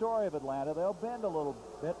been the story of Atlanta. They'll bend a little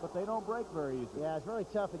bit, but they don't break very easily. Yeah, it's really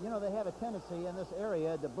tough. And, you know, they have a tendency in this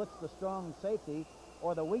area to blitz the strong safety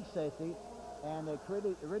or the weak safety, and it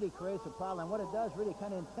really creates a problem. And what it does really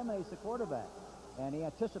kind of intimidates the quarterback. And he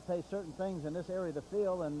anticipates certain things in this area of the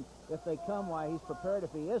field, and if they come, why, he's prepared.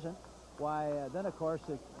 If he isn't, why, then, of course,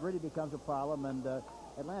 it really becomes a problem. And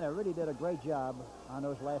Atlanta really did a great job on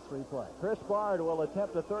those last three plays. Chris Bard will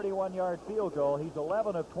attempt a 31-yard field goal. He's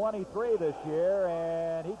 11 of 23 this year,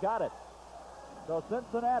 and he got it. So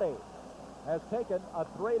Cincinnati has taken a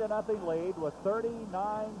 3-0 lead with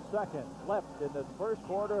 39 seconds left in this first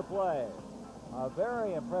quarter of play. A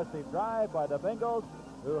very impressive drive by the Bengals,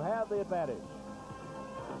 who have the advantage.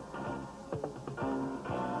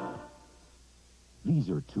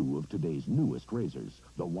 These are two of today's newest razors.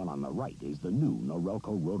 The one on the right is the new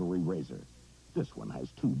Norelco rotary razor. This one has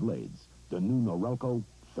two blades. The new Norelco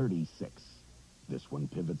 36. This one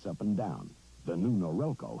pivots up and down. The new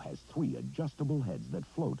Norelco has three adjustable heads that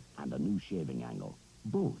float and a new shaving angle.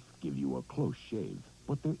 Both give you a close shave.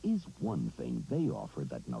 But there is one thing they offer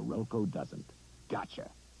that Norelco doesn't. Gotcha.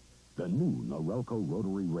 The new Norelco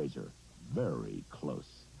rotary razor. Very close,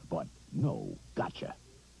 but no gotcha.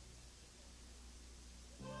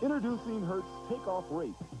 Introducing Hertz Takeoff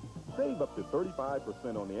Rate. Save up to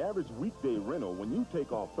 35% on the average weekday rental when you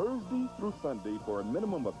take off Thursday through Sunday for a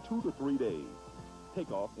minimum of 2 to 3 days. Take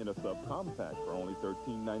off in a subcompact for only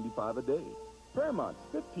 $13.95 a day. Fairmont's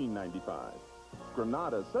 $15.95.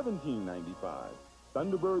 Granada $17.95.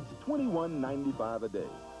 Thunderbird's $21.95 a day.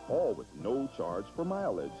 All with no charge for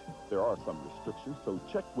mileage. There are some restrictions, so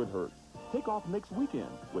check with Hertz. Take off next weekend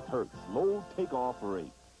with Hertz Low Takeoff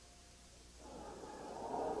Rate.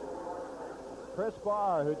 Chris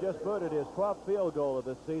Barr, who just booted his 12th field goal of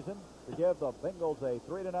this season to give the Bengals a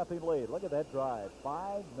 3-0 lead. Look at that drive.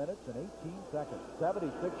 5 minutes and 18 seconds.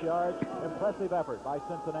 76 yards. Impressive effort by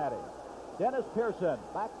Cincinnati. Dennis Pearson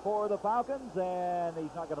back for the Falcons, and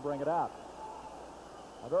he's not going to bring it out.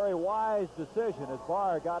 A very wise decision as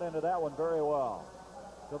Barr got into that one very well.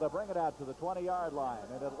 So they'll bring it out to the 20-yard line.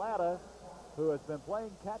 And Atlanta, who has been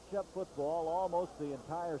playing catch-up football almost the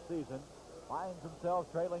entire season, finds themselves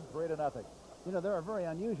trailing 3-0. You know, they're a very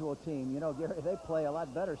unusual team. You know, Gary, they play a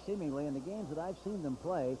lot better seemingly in the games that I've seen them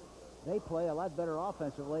play. They play a lot better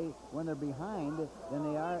offensively when they're behind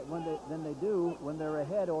than they do when they're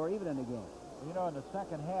ahead or even in the game. You know, in the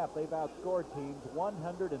second half, they've outscored teams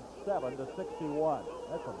 107 to 61.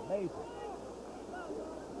 That's amazing.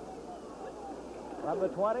 From the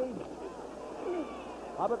 20,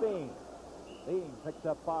 Bubba Bean. Bean picks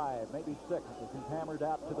up 5, maybe 6, as he's hammered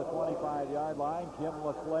out to the 25-yard line. Jim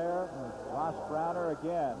LaClaire, Ross Browner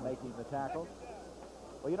again making the tackle.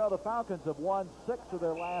 Well, you know, the Falcons have won 6 of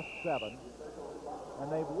their last 7,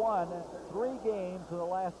 and they've won 3 games in the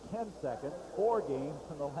last 10 seconds, 4 games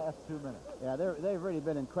in the last 2 minutes. Yeah, they've really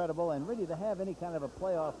been incredible, and really to have any kind of a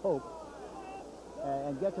playoff hope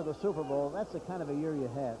and get to the Super Bowl, that's the kind of a year you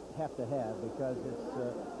have to have, because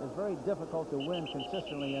it's very difficult to win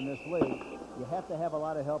consistently in this league. You have to have a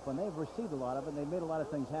lot of help, and they've received a lot of it, and they've made a lot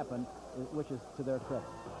of things happen, which is to their credit.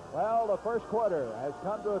 Well, the first quarter has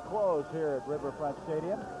come to a close here at Riverfront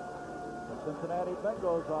Stadium. The Cincinnati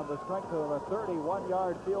Bengals, on the strength of a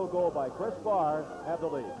 31-yard field goal by Chris Barr, have the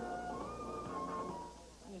lead.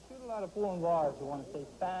 When you shoot a lot of pulling guards, you want to stay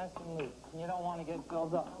fast and loose, and you don't want to get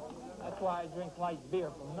filled up. That's why I drink light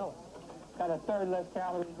beer from Miller. It's got a third less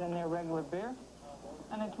calories than their regular beer,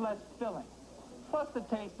 and it's less filling. Plus, the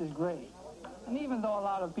taste is great. And even though a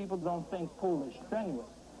lot of people don't think pool is strenuous,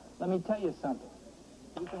 let me tell you something.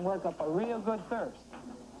 You can work up a real good thirst,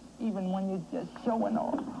 even when you're just showing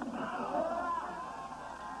off.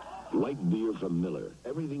 Light beer from Miller.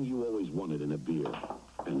 Everything you always wanted in a beer,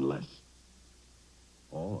 and less.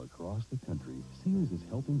 All across the country, Sears is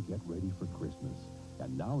helping get ready for Christmas.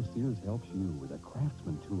 And now Sears helps you with a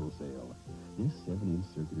Craftsman tool sale. This 7-inch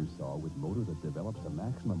circular saw with motor that develops a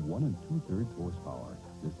maximum 1 2/3 horsepower.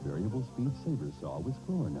 This variable speed saver saw with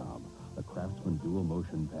scroller knob. A Craftsman dual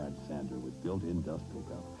motion pad sander with built-in dust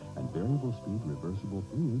pickup. And variable speed reversible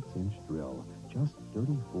 3/8-inch drill. Just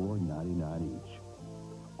 $34.99 each.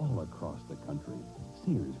 All across the country,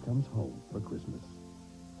 Sears comes home for Christmas.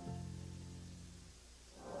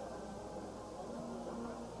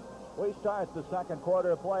 We start the second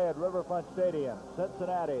quarter of play at Riverfront Stadium.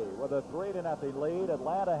 Cincinnati with a 3-0 lead.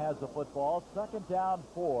 Atlanta has the football. Second down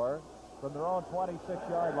 4 from their own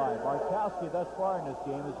 26-yard line. Bartkowski thus far in this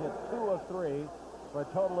game has hit 2 of 3 for a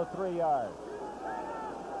total of 3 yards.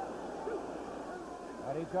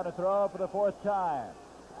 And he's going to throw for the fourth time.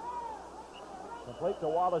 Complete to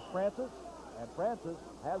Wallace Francis. And Francis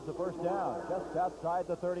has the first down just outside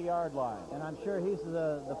the 30-yard line. And I'm sure he's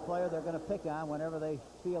the player they're going to pick on whenever they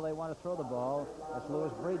feel they want to throw the ball. That's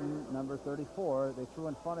Lewis Breeden, number 34. They threw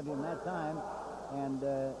in front of him that time. And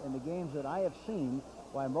in the games that I have seen,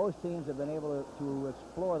 why most teams have been able to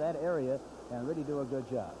explore that area and really do a good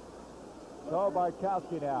job. So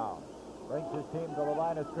Bartkowski now brings his team to the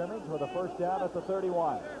line of scrimmage with a first down at the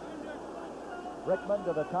 31. Rickman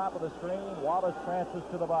to the top of the screen. Wallace Francis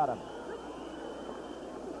to the bottom.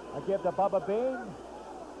 I give to Bubba Bean.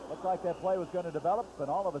 Looked like that play was going to develop, but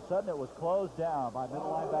all of a sudden it was closed down by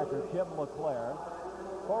middle linebacker Jim LeClaire.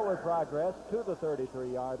 Forward progress to the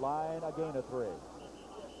 33-yard line, a gain of 3.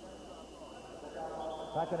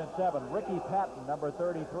 2nd and 7. Ricky Patton, number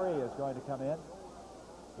 33, is going to come in.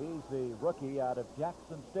 He's the rookie out of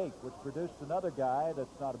Jackson State, which produced another guy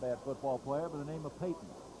that's not a bad football player by the name of Peyton.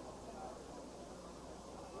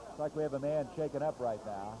 Looks like we have a man shaken up right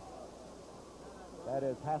now. That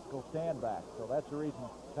is Haskell Standback. So that's the reason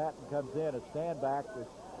Patton comes in. As Standback is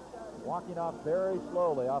walking off very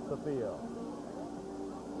slowly off the field.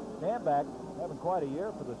 Standback having quite a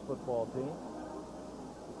year for this football team.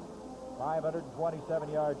 527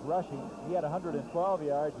 yards rushing. He had 112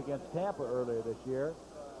 yards against Tampa earlier this year.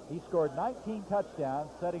 He scored 19 touchdowns,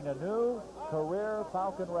 setting a new career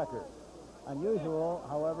Falcon record. Unusual,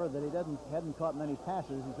 however, that he hadn't caught many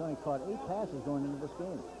passes. He's only caught 8 passes going into this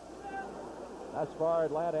game. Thus far,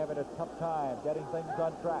 Atlanta having a tough time getting things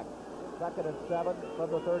on track. 2nd and 7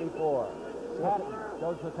 from the 34. Patton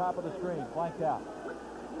goes to the top of the screen, flanked out.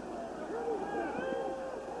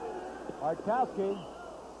 Bartkowski,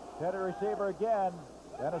 headed receiver again,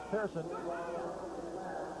 Dennis Pearson.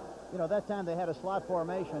 You know, that time they had a slot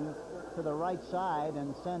formation to the right side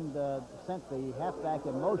and sent the halfback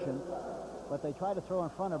in motion, but they tried to throw in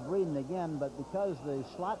front of Breeden again, but because the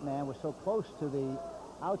slot man was so close to the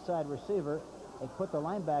outside receiver, they put the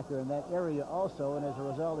linebacker in that area also, and as a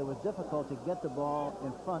result, it was difficult to get the ball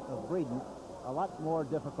in front of Breeden. A lot more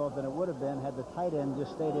difficult than it would have been had the tight end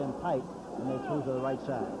just stayed in tight and they threw to the right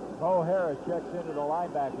side. Bo Harris checks into the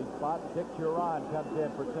linebacking spot. Dick Juron comes in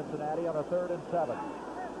for Cincinnati on a 3rd and 7.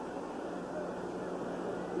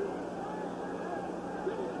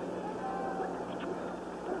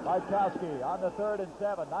 Bartkowski on the 3rd and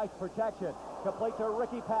 7. Nice protection. Complete to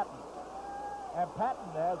Ricky Patton. And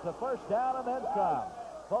Patton has the first down and then some.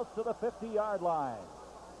 Close to the 50-yard line.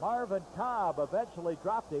 Marvin Cobb eventually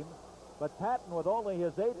dropped him, but Patton, with only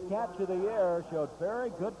his 8th catch of the year, showed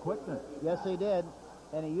very good quickness. Yes, he did.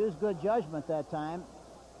 And he used good judgment that time.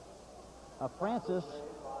 Francis,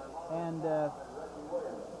 and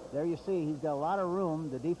there you see he's got a lot of room.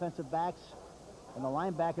 The defensive backs and the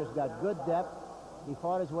linebackers got good depth. He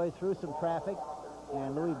fought his way through some traffic,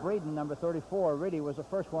 and Louis Breeden, number 34, really was the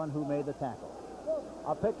first one who made the tackle.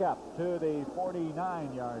 A pickup to the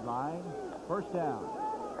 49-yard line. First down.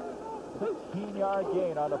 16-yard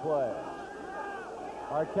gain on the play.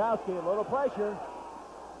 Bartkowski, a little pressure.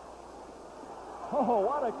 Oh,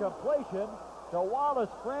 what a completion to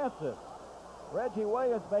Wallace Francis. Reggie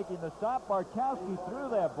Williams making the stop. Bartkowski threw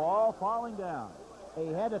that ball, falling down. He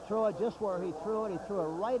had to throw it just where he threw it. He threw it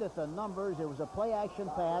right at the numbers. It was a play-action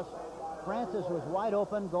pass. Francis was wide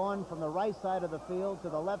open, going from the right side of the field to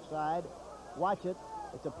the left side. Watch it.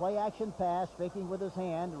 It's a play-action pass, faking with his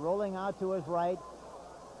hand, rolling out to his right.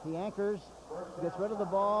 He anchors, gets rid of the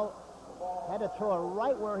ball, had to throw it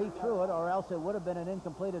right where he threw it, or else it would have been an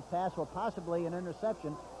incompleted pass or possibly an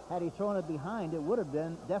interception. Had he thrown it behind, it would have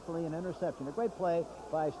been definitely an interception. A great play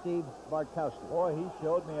by Steve Bartkowski. Boy, he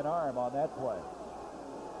showed me an arm on that play.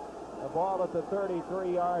 The ball at the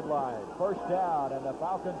 33-yard line. First down, and the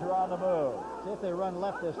Falcons are on the move. See if they run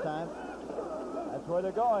left this time. That's where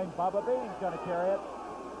they're going. Bubba Bean's going to carry it.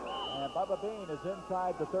 And Bubba Bean is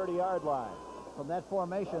inside the 30-yard line. From that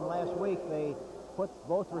formation last week, they put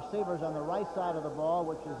both receivers on the right side of the ball,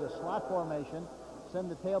 which is a slot formation, send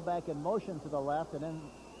the tailback in motion to the left, and then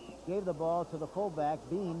gave the ball to the fullback,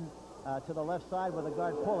 Bean, to the left side with the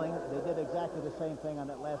guard pulling. They did exactly the same thing on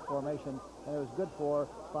that last formation, and it was good for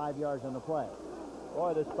 5 yards on the play.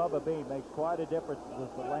 Boy, this Bubba Bean makes quite a difference to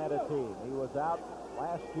this Atlanta team. He was out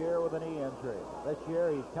last year with a knee injury. This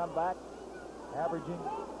year he's come back, averaging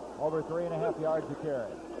over 3.5 yards a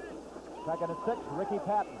carry. 2nd and 6, Ricky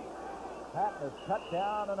Patton. Patton is cut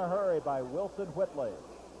down in a hurry by Wilson Whitley.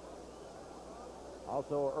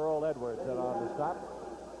 Also Earl Edwards in on the stop.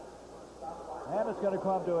 And it's going to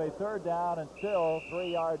come to a 3rd down and still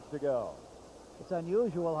 3 yards to go. It's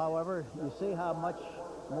unusual, however. You see how much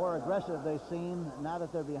more aggressive they seem now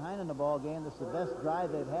that they're behind in the ball game. This is the best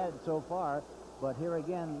drive they've had so far. But here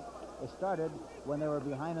again, it started when they were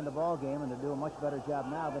behind in the ball game, and they do a much better job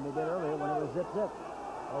now than they did earlier when it was zip-zip.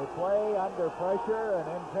 They play under pressure and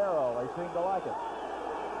in peril. They seem to like it.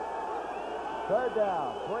 Third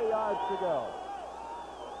down, 3 yards to go.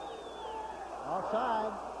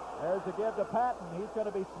 Offside. There's a give to Patton. He's going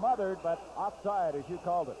to be smothered, but offside, as you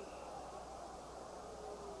called it.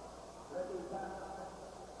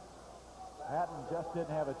 Patton just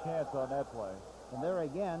didn't have a chance on that play. And there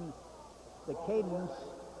again, the cadence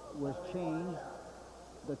was changed.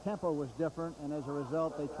 The tempo was different, and as a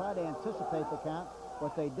result, they tried to anticipate the count,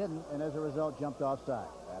 but they didn't, and as a result, jumped offside.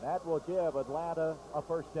 And that will give Atlanta a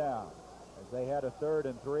first down. As they had a 3rd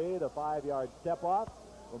and 3, the 5-yard step off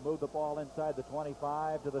will move the ball inside the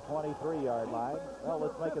 25 to the 23-yard line. Well,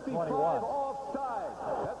 let's make it 21. Offside.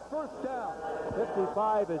 That's first down.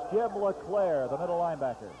 55 is Jim LeClaire, the middle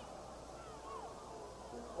linebacker.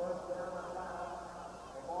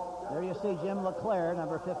 There you see Jim LeClaire,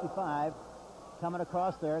 number 55, coming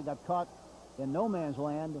across there, got caught in no man's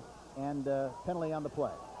land, and penalty on the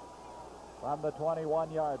play. From the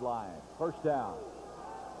 21-yard line, first down.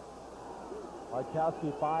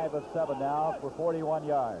 Markowski 5 of 7 now for 41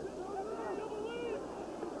 yards.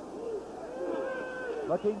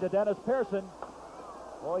 Looking to Dennis Pearson.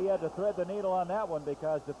 Boy, he had to thread the needle on that one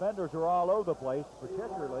because defenders were all over the place,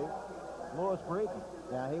 particularly Louis Breeden.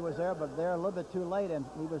 Yeah, he was there, but there a little bit too late, and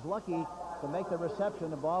he was lucky to make the reception.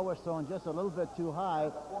 The ball was thrown just a little bit too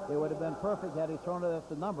high. It would have been perfect had he thrown it at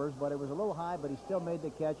the numbers, but it was a little high, but he still made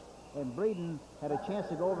the catch, and Breeden had a chance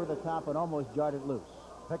to go over the top and almost jarred it loose.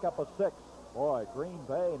 Pick up a 6. Boy, Green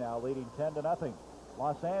Bay now leading 10-0.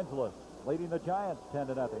 Los Angeles leading the Giants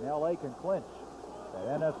 10-0. L.A. can clinch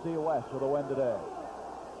at NFC West with a win today.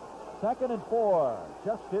 2nd and 4,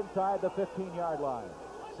 just inside the 15-yard line.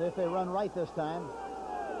 See if they run right this time.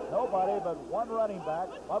 Nobody but one running back,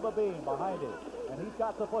 Bubba Bean, behind him. And he's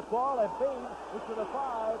got the football, and Bean is to the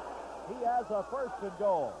 5. He has a 1st and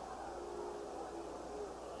goal.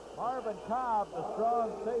 Marvin Cobb, the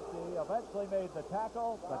strong safety, eventually made the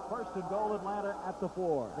tackle, but 1st and goal Atlanta at the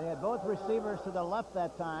 4. They had both receivers to the left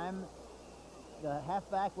that time. The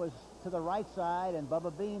halfback was to the right side, and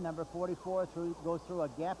Bubba Bean, number 44, goes through a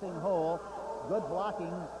gapping hole. Good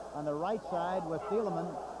blocking on the right side with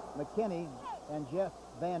Thielemann, McKinney, and Jeff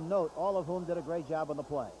Van Note, all of whom did a great job on the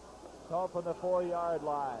play. So from the 4-yard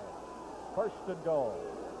line, 1st and goal.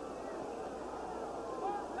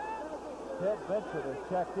 Ted Vincent is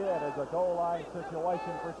checked in as a goal line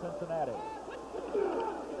situation for Cincinnati.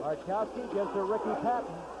 Markowski gives to Ricky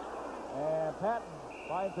Patton, and Patton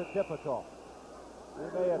finds it difficult.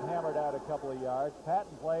 He may have hammered out a couple of yards.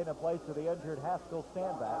 Patton playing in place of the injured Haskell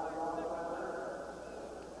Standback.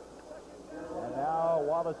 And now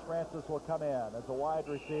Wallace Francis will come in as a wide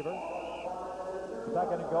receiver.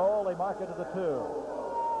 2nd and goal, they mark it to the 2.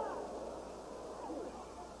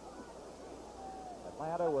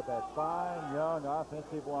 Atlanta with that fine, young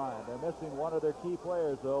offensive line. They're missing one of their key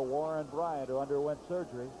players, though, Warren Bryant, who underwent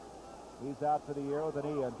surgery. He's out for the year with a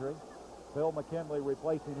knee injury. Phil McKinley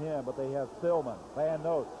replacing him, but they have Stillman, Van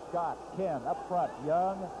Note, Scott, Ken up front,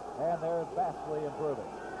 Young, and they're vastly improving.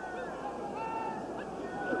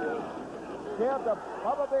 Give to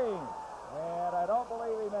Bubba Bean, and I don't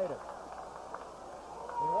believe he made it.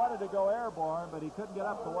 He wanted to go airborne, but he couldn't get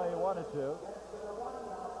up the way he wanted to.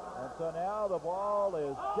 And so now the ball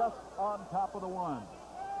is just on top of the 1.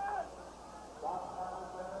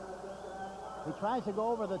 He tries to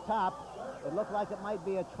go over the top. It looked like it might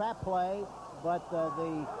be a trap play, but the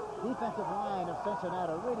defensive line of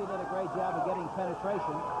Cincinnati really did a great job of getting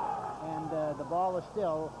penetration, and the ball is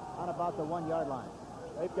still on about the 1-yard line.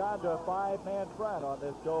 They've gone to a 5-man front on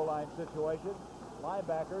this goal line situation.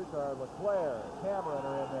 Linebackers are LeClaire, Cameron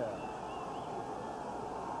are in there.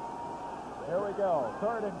 Here we go.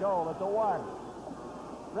 3rd and goal at the 1.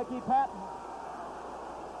 Ricky Patton.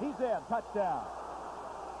 He's in. Touchdown.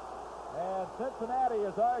 And Cincinnati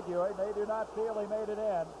is arguing they do not feel he made it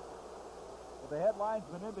in. But the headline's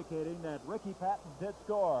been indicating that Ricky Patton did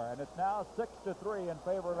score, and it's now 6-3 in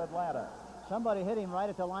favor of Atlanta. Somebody hit him right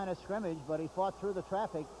at the line of scrimmage, but he fought through the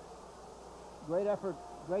traffic. Great effort,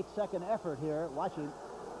 great second effort here. Watch him.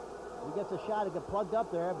 He gets a shot. He got plugged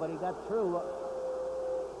up there, but he got through.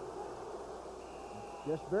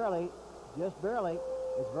 Just barely. It's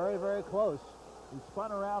very, very close. He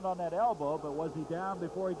spun around on that elbow, but was he down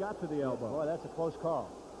before he got to the elbow? Boy, that's a close call.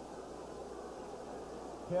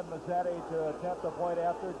 Tim Mazzetti to attempt the point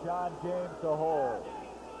after, John James to hold.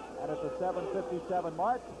 And at the 7:57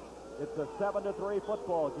 mark, it's a 7-3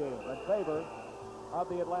 football game in favor of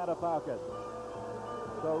the Atlanta Falcons.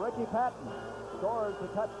 So Ricky Patton scores a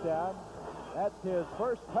touchdown That's his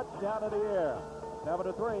first touchdown of the year.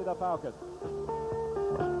 7-3, the Falcons.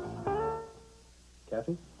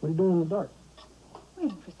 Kathy, what are you doing in the dark?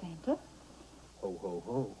 Waiting for Santa. Ho, ho,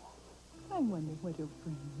 ho. I wonder what he'll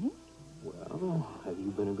bring me. Well, have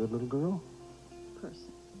you been a good little girl?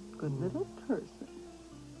 Person. Good little person.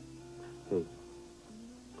 Hey,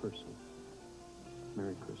 person.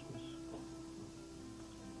 Merry Christmas.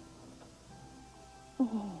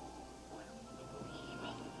 Oh.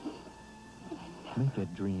 Make a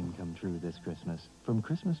dream come true this Christmas from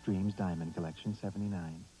Christmas Dreams Diamond Collection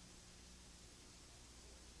 79.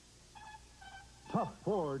 Tough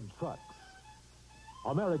Ford Trucks.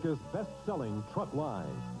 America's best-selling truck line.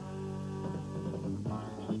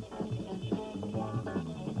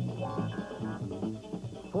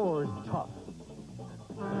 Ford Tough.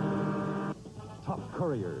 Tough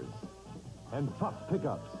Couriers. And tough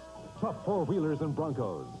pickups. Tough four-wheelers and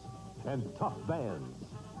Broncos. And tough vans.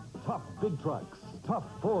 Tough big trucks. Tough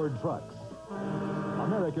Ford Trucks.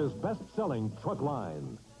 America's best-selling truck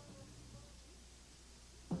line.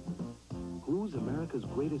 Who's America's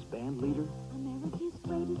greatest band leader? America's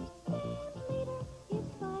greatest band leader is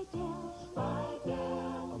Spidell.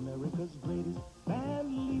 Spidell. America's greatest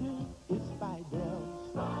band leader is Spidell.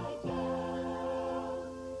 Spidell.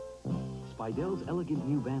 Spidell's elegant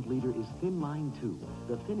new band leader is Thin Line 2,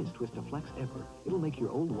 the thinnest twist of flex ever. It'll make your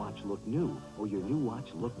old watch look new, or your new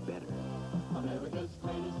watch look better. America's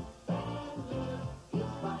greatest band leader is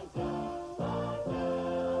Spidell.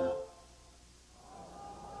 Spidell.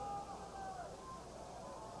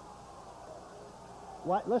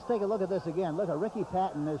 Let's take a look at this again. Look, Ricky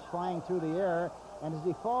Patton is flying through the air, and as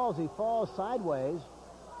he falls sideways,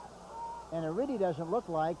 and it really doesn't look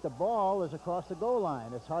like the ball is across the goal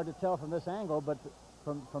line. It's hard to tell from this angle, but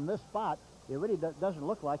from this spot, it really doesn't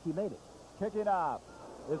look like he made it. Kicking off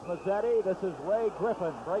is Mazzetti. This is Ray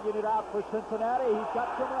Griffin bringing it out for Cincinnati. He's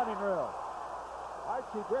got some running room.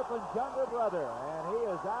 Archie Griffin's younger brother, and he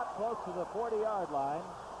is out close to the 40-yard line.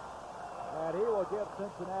 And he will give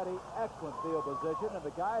Cincinnati excellent field position. And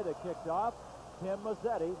the guy that kicked off, Tim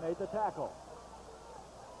Mazzetti, made the tackle.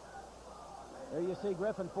 There you see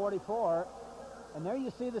Griffin, 44. And there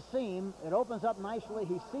you see the seam. It opens up nicely.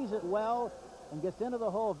 He sees it well and gets into the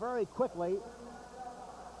hole very quickly.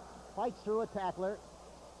 Fights through a tackler.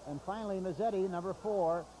 And finally, Mazzetti, number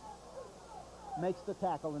 4, makes the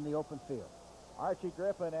tackle in the open field. Archie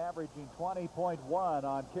Griffin averaging 20.1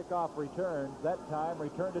 on kickoff returns. That time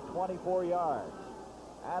returned to 24 yards.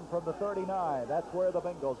 And from the 39, that's where the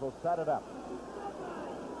Bengals will set it up.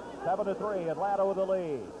 7-3, Atlanta with the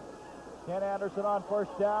lead. Ken Anderson on first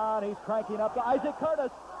down. He's cranking up to Isaac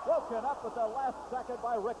Curtis. Broken up at the last second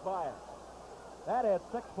by Rick Byers. That had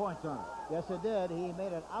 6 points on it. Yes, it did. He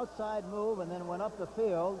made an outside move and then went up the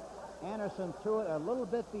field. Anderson threw it a little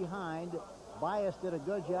bit behind. Byers did a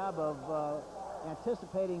good job of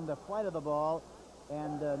anticipating the flight of the ball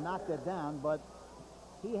and knocked it down, but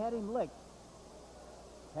he had him licked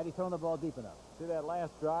had he thrown the ball deep enough. See that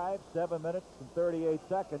last drive, 7 minutes and 38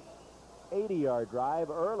 seconds, 80-yard drive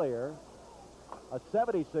earlier. A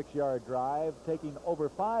 76-yard drive taking over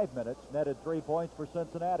 5 minutes, netted 3 points for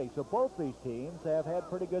Cincinnati. So both these teams have had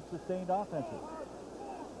pretty good sustained offenses.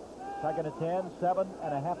 Second and 10,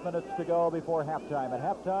 7.5 minutes to go before halftime. At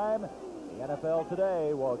halftime, the NFL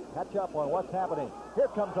Today will catch up on what's happening. Here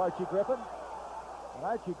comes Archie Griffin. And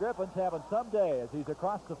Archie Griffin's having some day as he's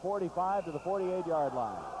across the 45 to the 48-yard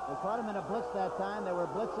line. They caught him in a blitz that time. They were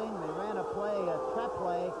blitzing. They ran a play, a trap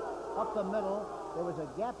play, up the middle. There was a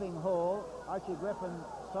gapping hole. Archie Griffin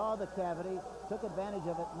saw the cavity, took advantage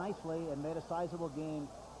of it nicely, and made a sizable gain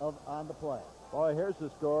on the play. Boy, here's the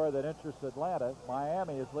score that interests Atlanta.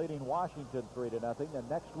 Miami is leading Washington 3-0. And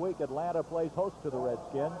next week, Atlanta plays host to the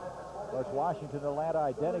Redskins. Of course, Washington and Atlanta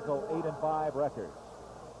identical 8-5 records.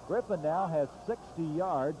 Griffin now has 60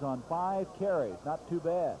 yards on 5 carries. Not too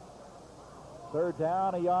bad. Third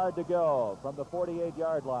down, a yard to go from the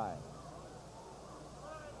 48-yard line.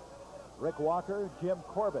 Rick Walker, Jim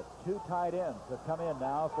Corbett, 2 tight ends have come in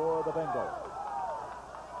now for the Bengals.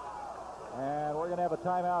 And we're going to have a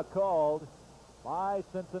timeout called by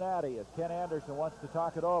Cincinnati as Ken Anderson wants to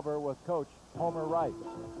talk it over with Coach Homer Wright.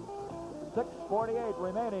 6:48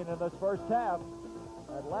 remaining in this first half.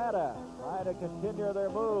 Atlanta trying to continue their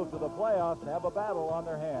move to the playoffs and have a battle on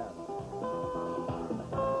their hands.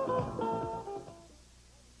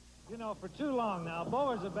 You know, for too long now,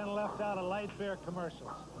 bowlers have been left out of light beer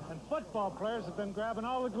commercials, and football players have been grabbing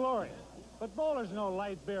all the glory. But bowlers know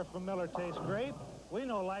light beer from Miller tastes great. We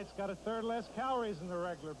know light's got 1/3 less calories than the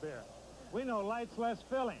regular beer. We know light's less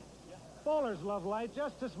filling. Bowlers love light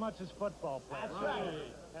just as much as football players. That's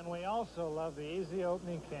right. And we also love the easy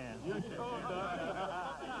opening can.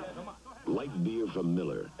 Light beer from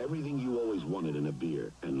Miller. Everything you always wanted in a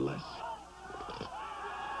beer, and less.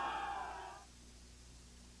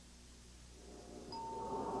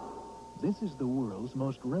 This is the world's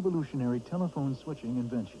most revolutionary telephone switching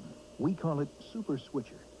invention. We call it Super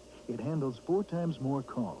Switcher. It handles 4 times more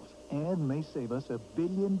calls and may save us $1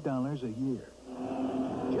 billion a year.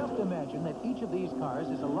 Just imagine that each of these cars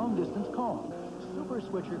is a long-distance call. Super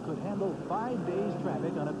Switcher could handle 5 days'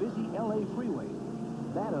 traffic on a busy L.A. freeway.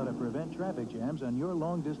 That ought to prevent traffic jams on your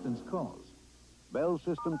long-distance calls. Bell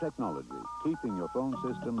System Technology, keeping your phone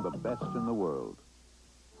system the best in the world.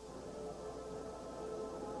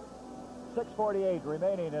 6:48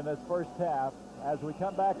 remaining in this first half. As we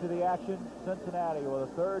come back to the action, Cincinnati with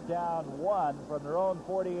a 3rd down 1 from their own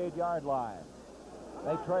 48-yard line.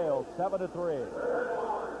 They trail 7-3.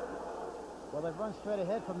 Well, they've run straight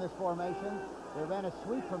ahead from this formation. They ran a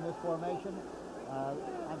sweep from this formation.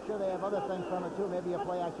 I'm sure they have other things from it, too. Maybe a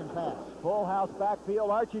play-action pass. Full house backfield.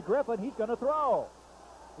 Archie Griffin, he's going to throw.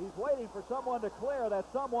 He's waiting for someone to clear. That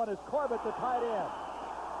someone is Corbett, the tight end.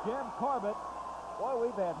 Jim Corbett. Boy,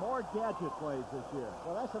 we've had more gadget plays this year.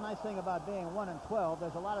 Well, that's the nice thing about being 1-12.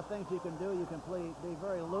 There's a lot of things you can do. You can be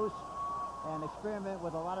very loose and experiment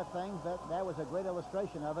with a lot of things. That was a great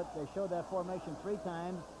illustration of it. They showed that formation 3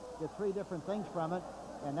 times, did 3 different things from it,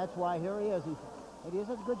 and that's why here he is. He does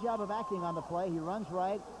a good job of acting on the play. He runs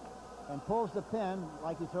right and pulls the pin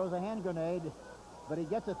like he throws a hand grenade, but he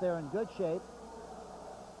gets it there in good shape.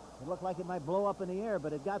 It looked like it might blow up in the air,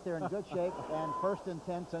 but it got there in good shape, and 1st and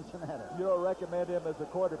 10 Cincinnati. You don't recommend him as a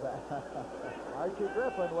quarterback. Archie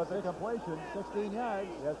Griffin with a completion. 16 yards.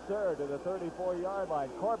 Yes, sir, to the 34-yard line.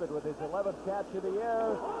 Corbett with his 11th catch of the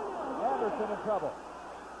year. Anderson in trouble.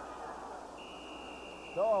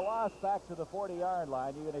 So a loss back to the 40-yard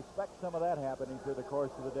line. You can expect some of that happening through the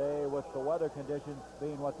course of the day with the weather conditions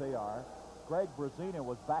being what they are. Greg Brazina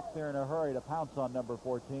was back there in a hurry to pounce on number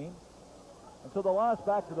 14. And so the loss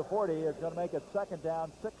back to the 40 is going to make it 2nd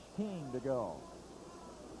down, 16 to go.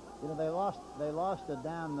 You know, they lost it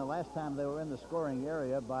down the last time they were in the scoring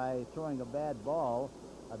area by throwing a bad ball.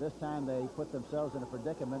 This time they put themselves in a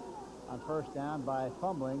predicament on 1st down by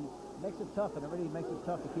fumbling. It makes it tough, and it really makes it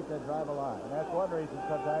tough to keep that drive alive. And that's one reason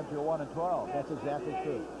sometimes you're 1-12. That's exactly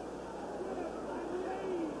true.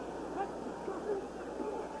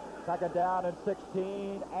 2nd down and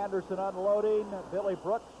 16. Anderson unloading. Billy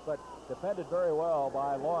Brooks, but defended very well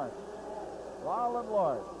by Lawrence. Roland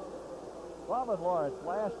Lawrence. Roland Lawrence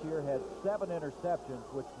last year had 7 interceptions,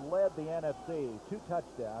 which led the NFC. 2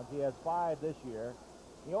 touchdowns. He has 5 this year.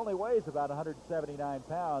 He only weighs about 179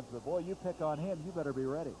 pounds, but boy, you pick on him, you better be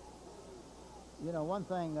ready. You know, one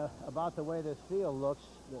thing about the way this field looks,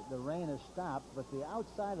 the rain has stopped, but the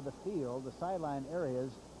outside of the field, the sideline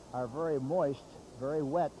areas, are very moist, very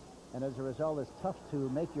wet, and as a result, it's tough to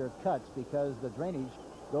make your cuts because the drainage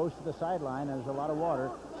goes to the sideline, and there's a lot of water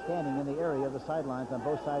standing in the area of the sidelines on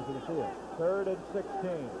both sides of the field. 3rd and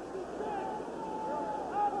 16.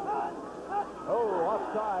 Oh,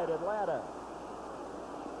 offside, Atlanta.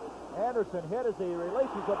 Anderson hit as he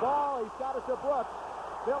releases the ball. He's got it to Brooks.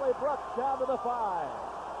 Billy Brooks down to the 5.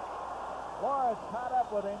 Lawrence caught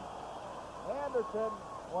up with him. Anderson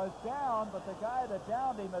was down, but the guy that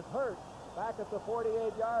downed him is hurt back at the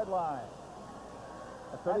 48-yard line.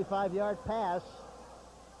 A 35-yard pass.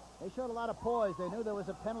 They showed a lot of poise. They knew there was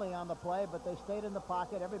a penalty on the play, but they stayed in the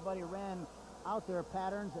pocket. Everybody ran out their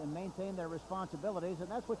patterns and maintained their responsibilities, and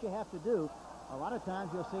that's what you have to do. A lot of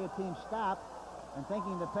times you'll see a team stop and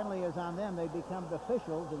thinking the penalty is on them, they become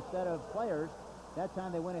officials instead of players. That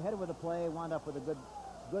time they went ahead with the play, wound up with a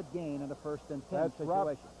good gain in a 1st and 10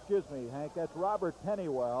 situation. Excuse me, Hank. That's Robert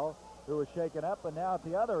Pennywell, who was shaken up, and now at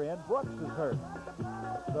the other end, Brooks is hurt.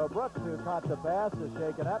 So Brooks, who caught the pass, is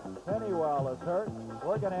shaken up. Pennywell is hurt.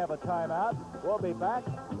 We're going to have a timeout. We'll be back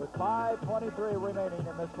with 5:23 remaining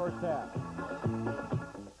in this first half.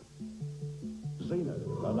 Zenith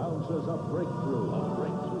announces a breakthrough. A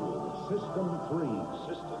breakthrough. System 3.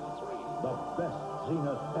 System 3. The best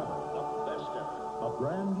Zenith ever. The best ever. A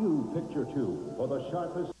brand new picture tube for the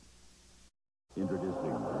sharpest.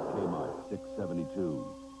 Introducing Kmart 672.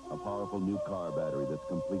 A powerful new car battery that's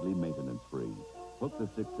completely maintenance-free. Hook the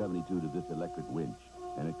 672 to this electric winch,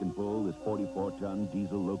 and it can pull this 44-ton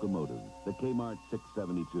diesel locomotive, the Kmart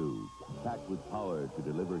 672, packed with power to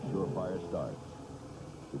deliver surefire starts.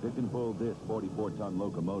 If it can pull this 44-ton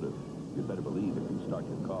locomotive, you better believe it can start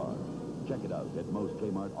your car. Check it out at most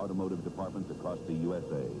Kmart automotive departments across the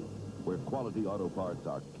USA, where quality auto parts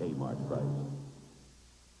are Kmart priced.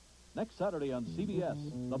 Next Saturday on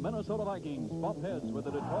CBS, the Minnesota Vikings bump heads with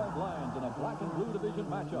the Detroit Lions in a black and blue division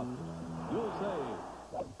matchup. You'll say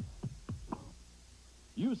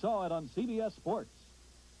you saw it on CBS Sports.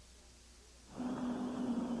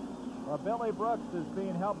 Well, Billy Brooks is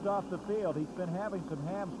being helped off the field. He's been having some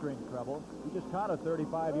hamstring trouble. He just caught a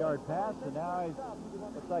 35-yard pass, and now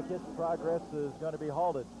looks like his progress is going to be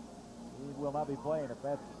halted. He will not be playing if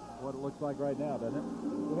that's what it looks like right now, doesn't it?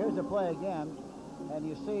 Here's the play again, and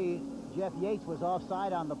you see Jeff Yates was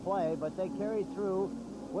offside on the play, but they carried through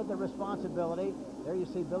with the responsibility. There you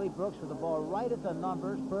see Billy Brooks with the ball right at the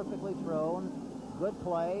numbers, perfectly thrown. Good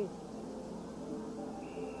play.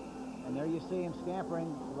 And there you see him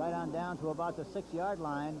scampering right on down to about the 6-yard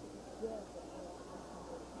line.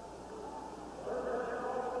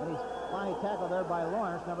 And he's finally tackled there by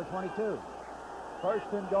Lawrence, number 22. First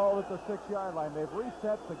and goal at the 6-yard line. They've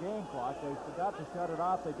reset the game clock. They forgot to shut it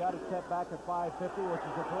off. They got it set back at 5:50, which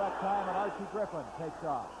is the correct time, and Archie Griffin takes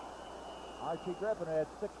off. Archie Griffin had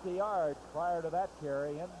 60 yards prior to that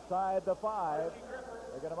carry inside the 5.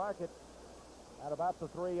 They're going to mark it at about the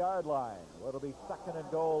 3-yard line. It'll be second and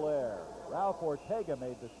goal there. Ralph Ortega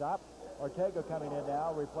made the stop. Ortega coming in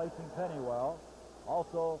now, replacing Pennywell.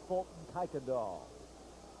 Also Fulton Kuykendall.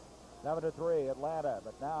 7-3 Atlanta,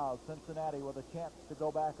 but now Cincinnati with a chance to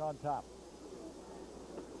go back on top.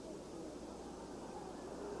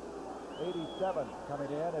 87 coming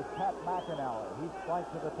in is Pat McInally. He's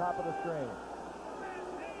flanked to the top of the screen.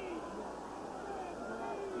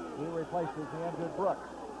 He replaces the injured Brooks.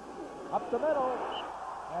 Up the middle,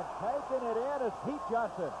 and taking it in is Pete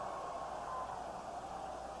Johnson.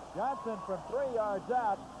 Johnson from 3 yards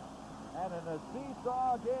out, and in a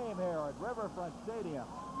seesaw game here at Riverfront Stadium.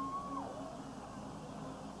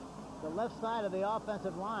 The left side of the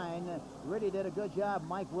offensive line really did a good job.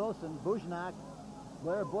 Mike Wilson, Bujnak,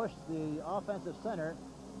 Blair Bush, the offensive center.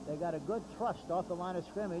 They got a good thrust off the line of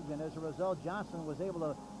scrimmage, and as a result, Johnson was able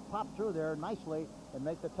to pop through there nicely and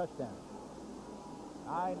make the touchdown.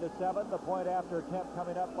 9-7, the point after attempt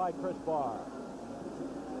coming up by Chris Barr.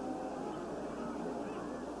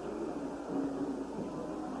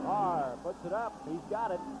 Barr puts it up. He's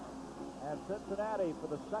got it. And Cincinnati, for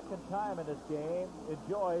the second time in this game,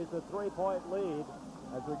 enjoys a 3-point lead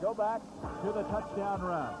as we go back to the touchdown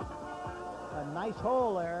run. A nice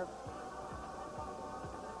hole there.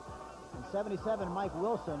 And 77, Mike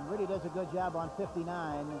Wilson really does a good job on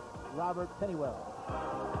 59, Robert Pennywell.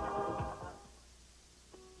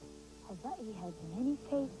 Hawaii has many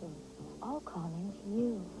faces, all calling to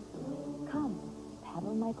you. Come,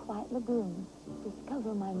 paddle my quiet lagoon,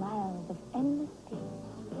 discover my miles of endless peace.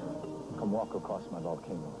 Come walk across my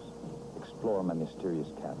volcanoes, explore my mysterious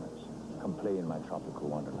caverns, come play in my tropical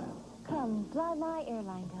wonderland. Come, fly my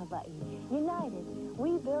airline to Hawaii. United,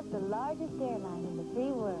 we built the largest airline in the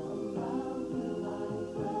free world.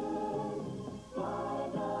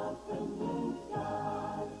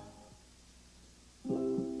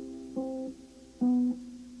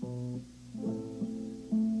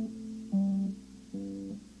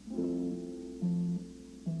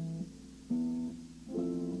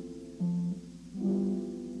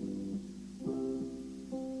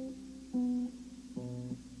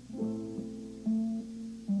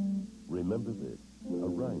 Remember this, a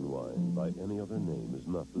Rhine wine by any other name is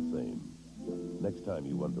not the same. Next time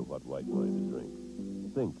you wonder what white wine to drink,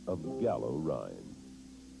 think of Gallo Rhine.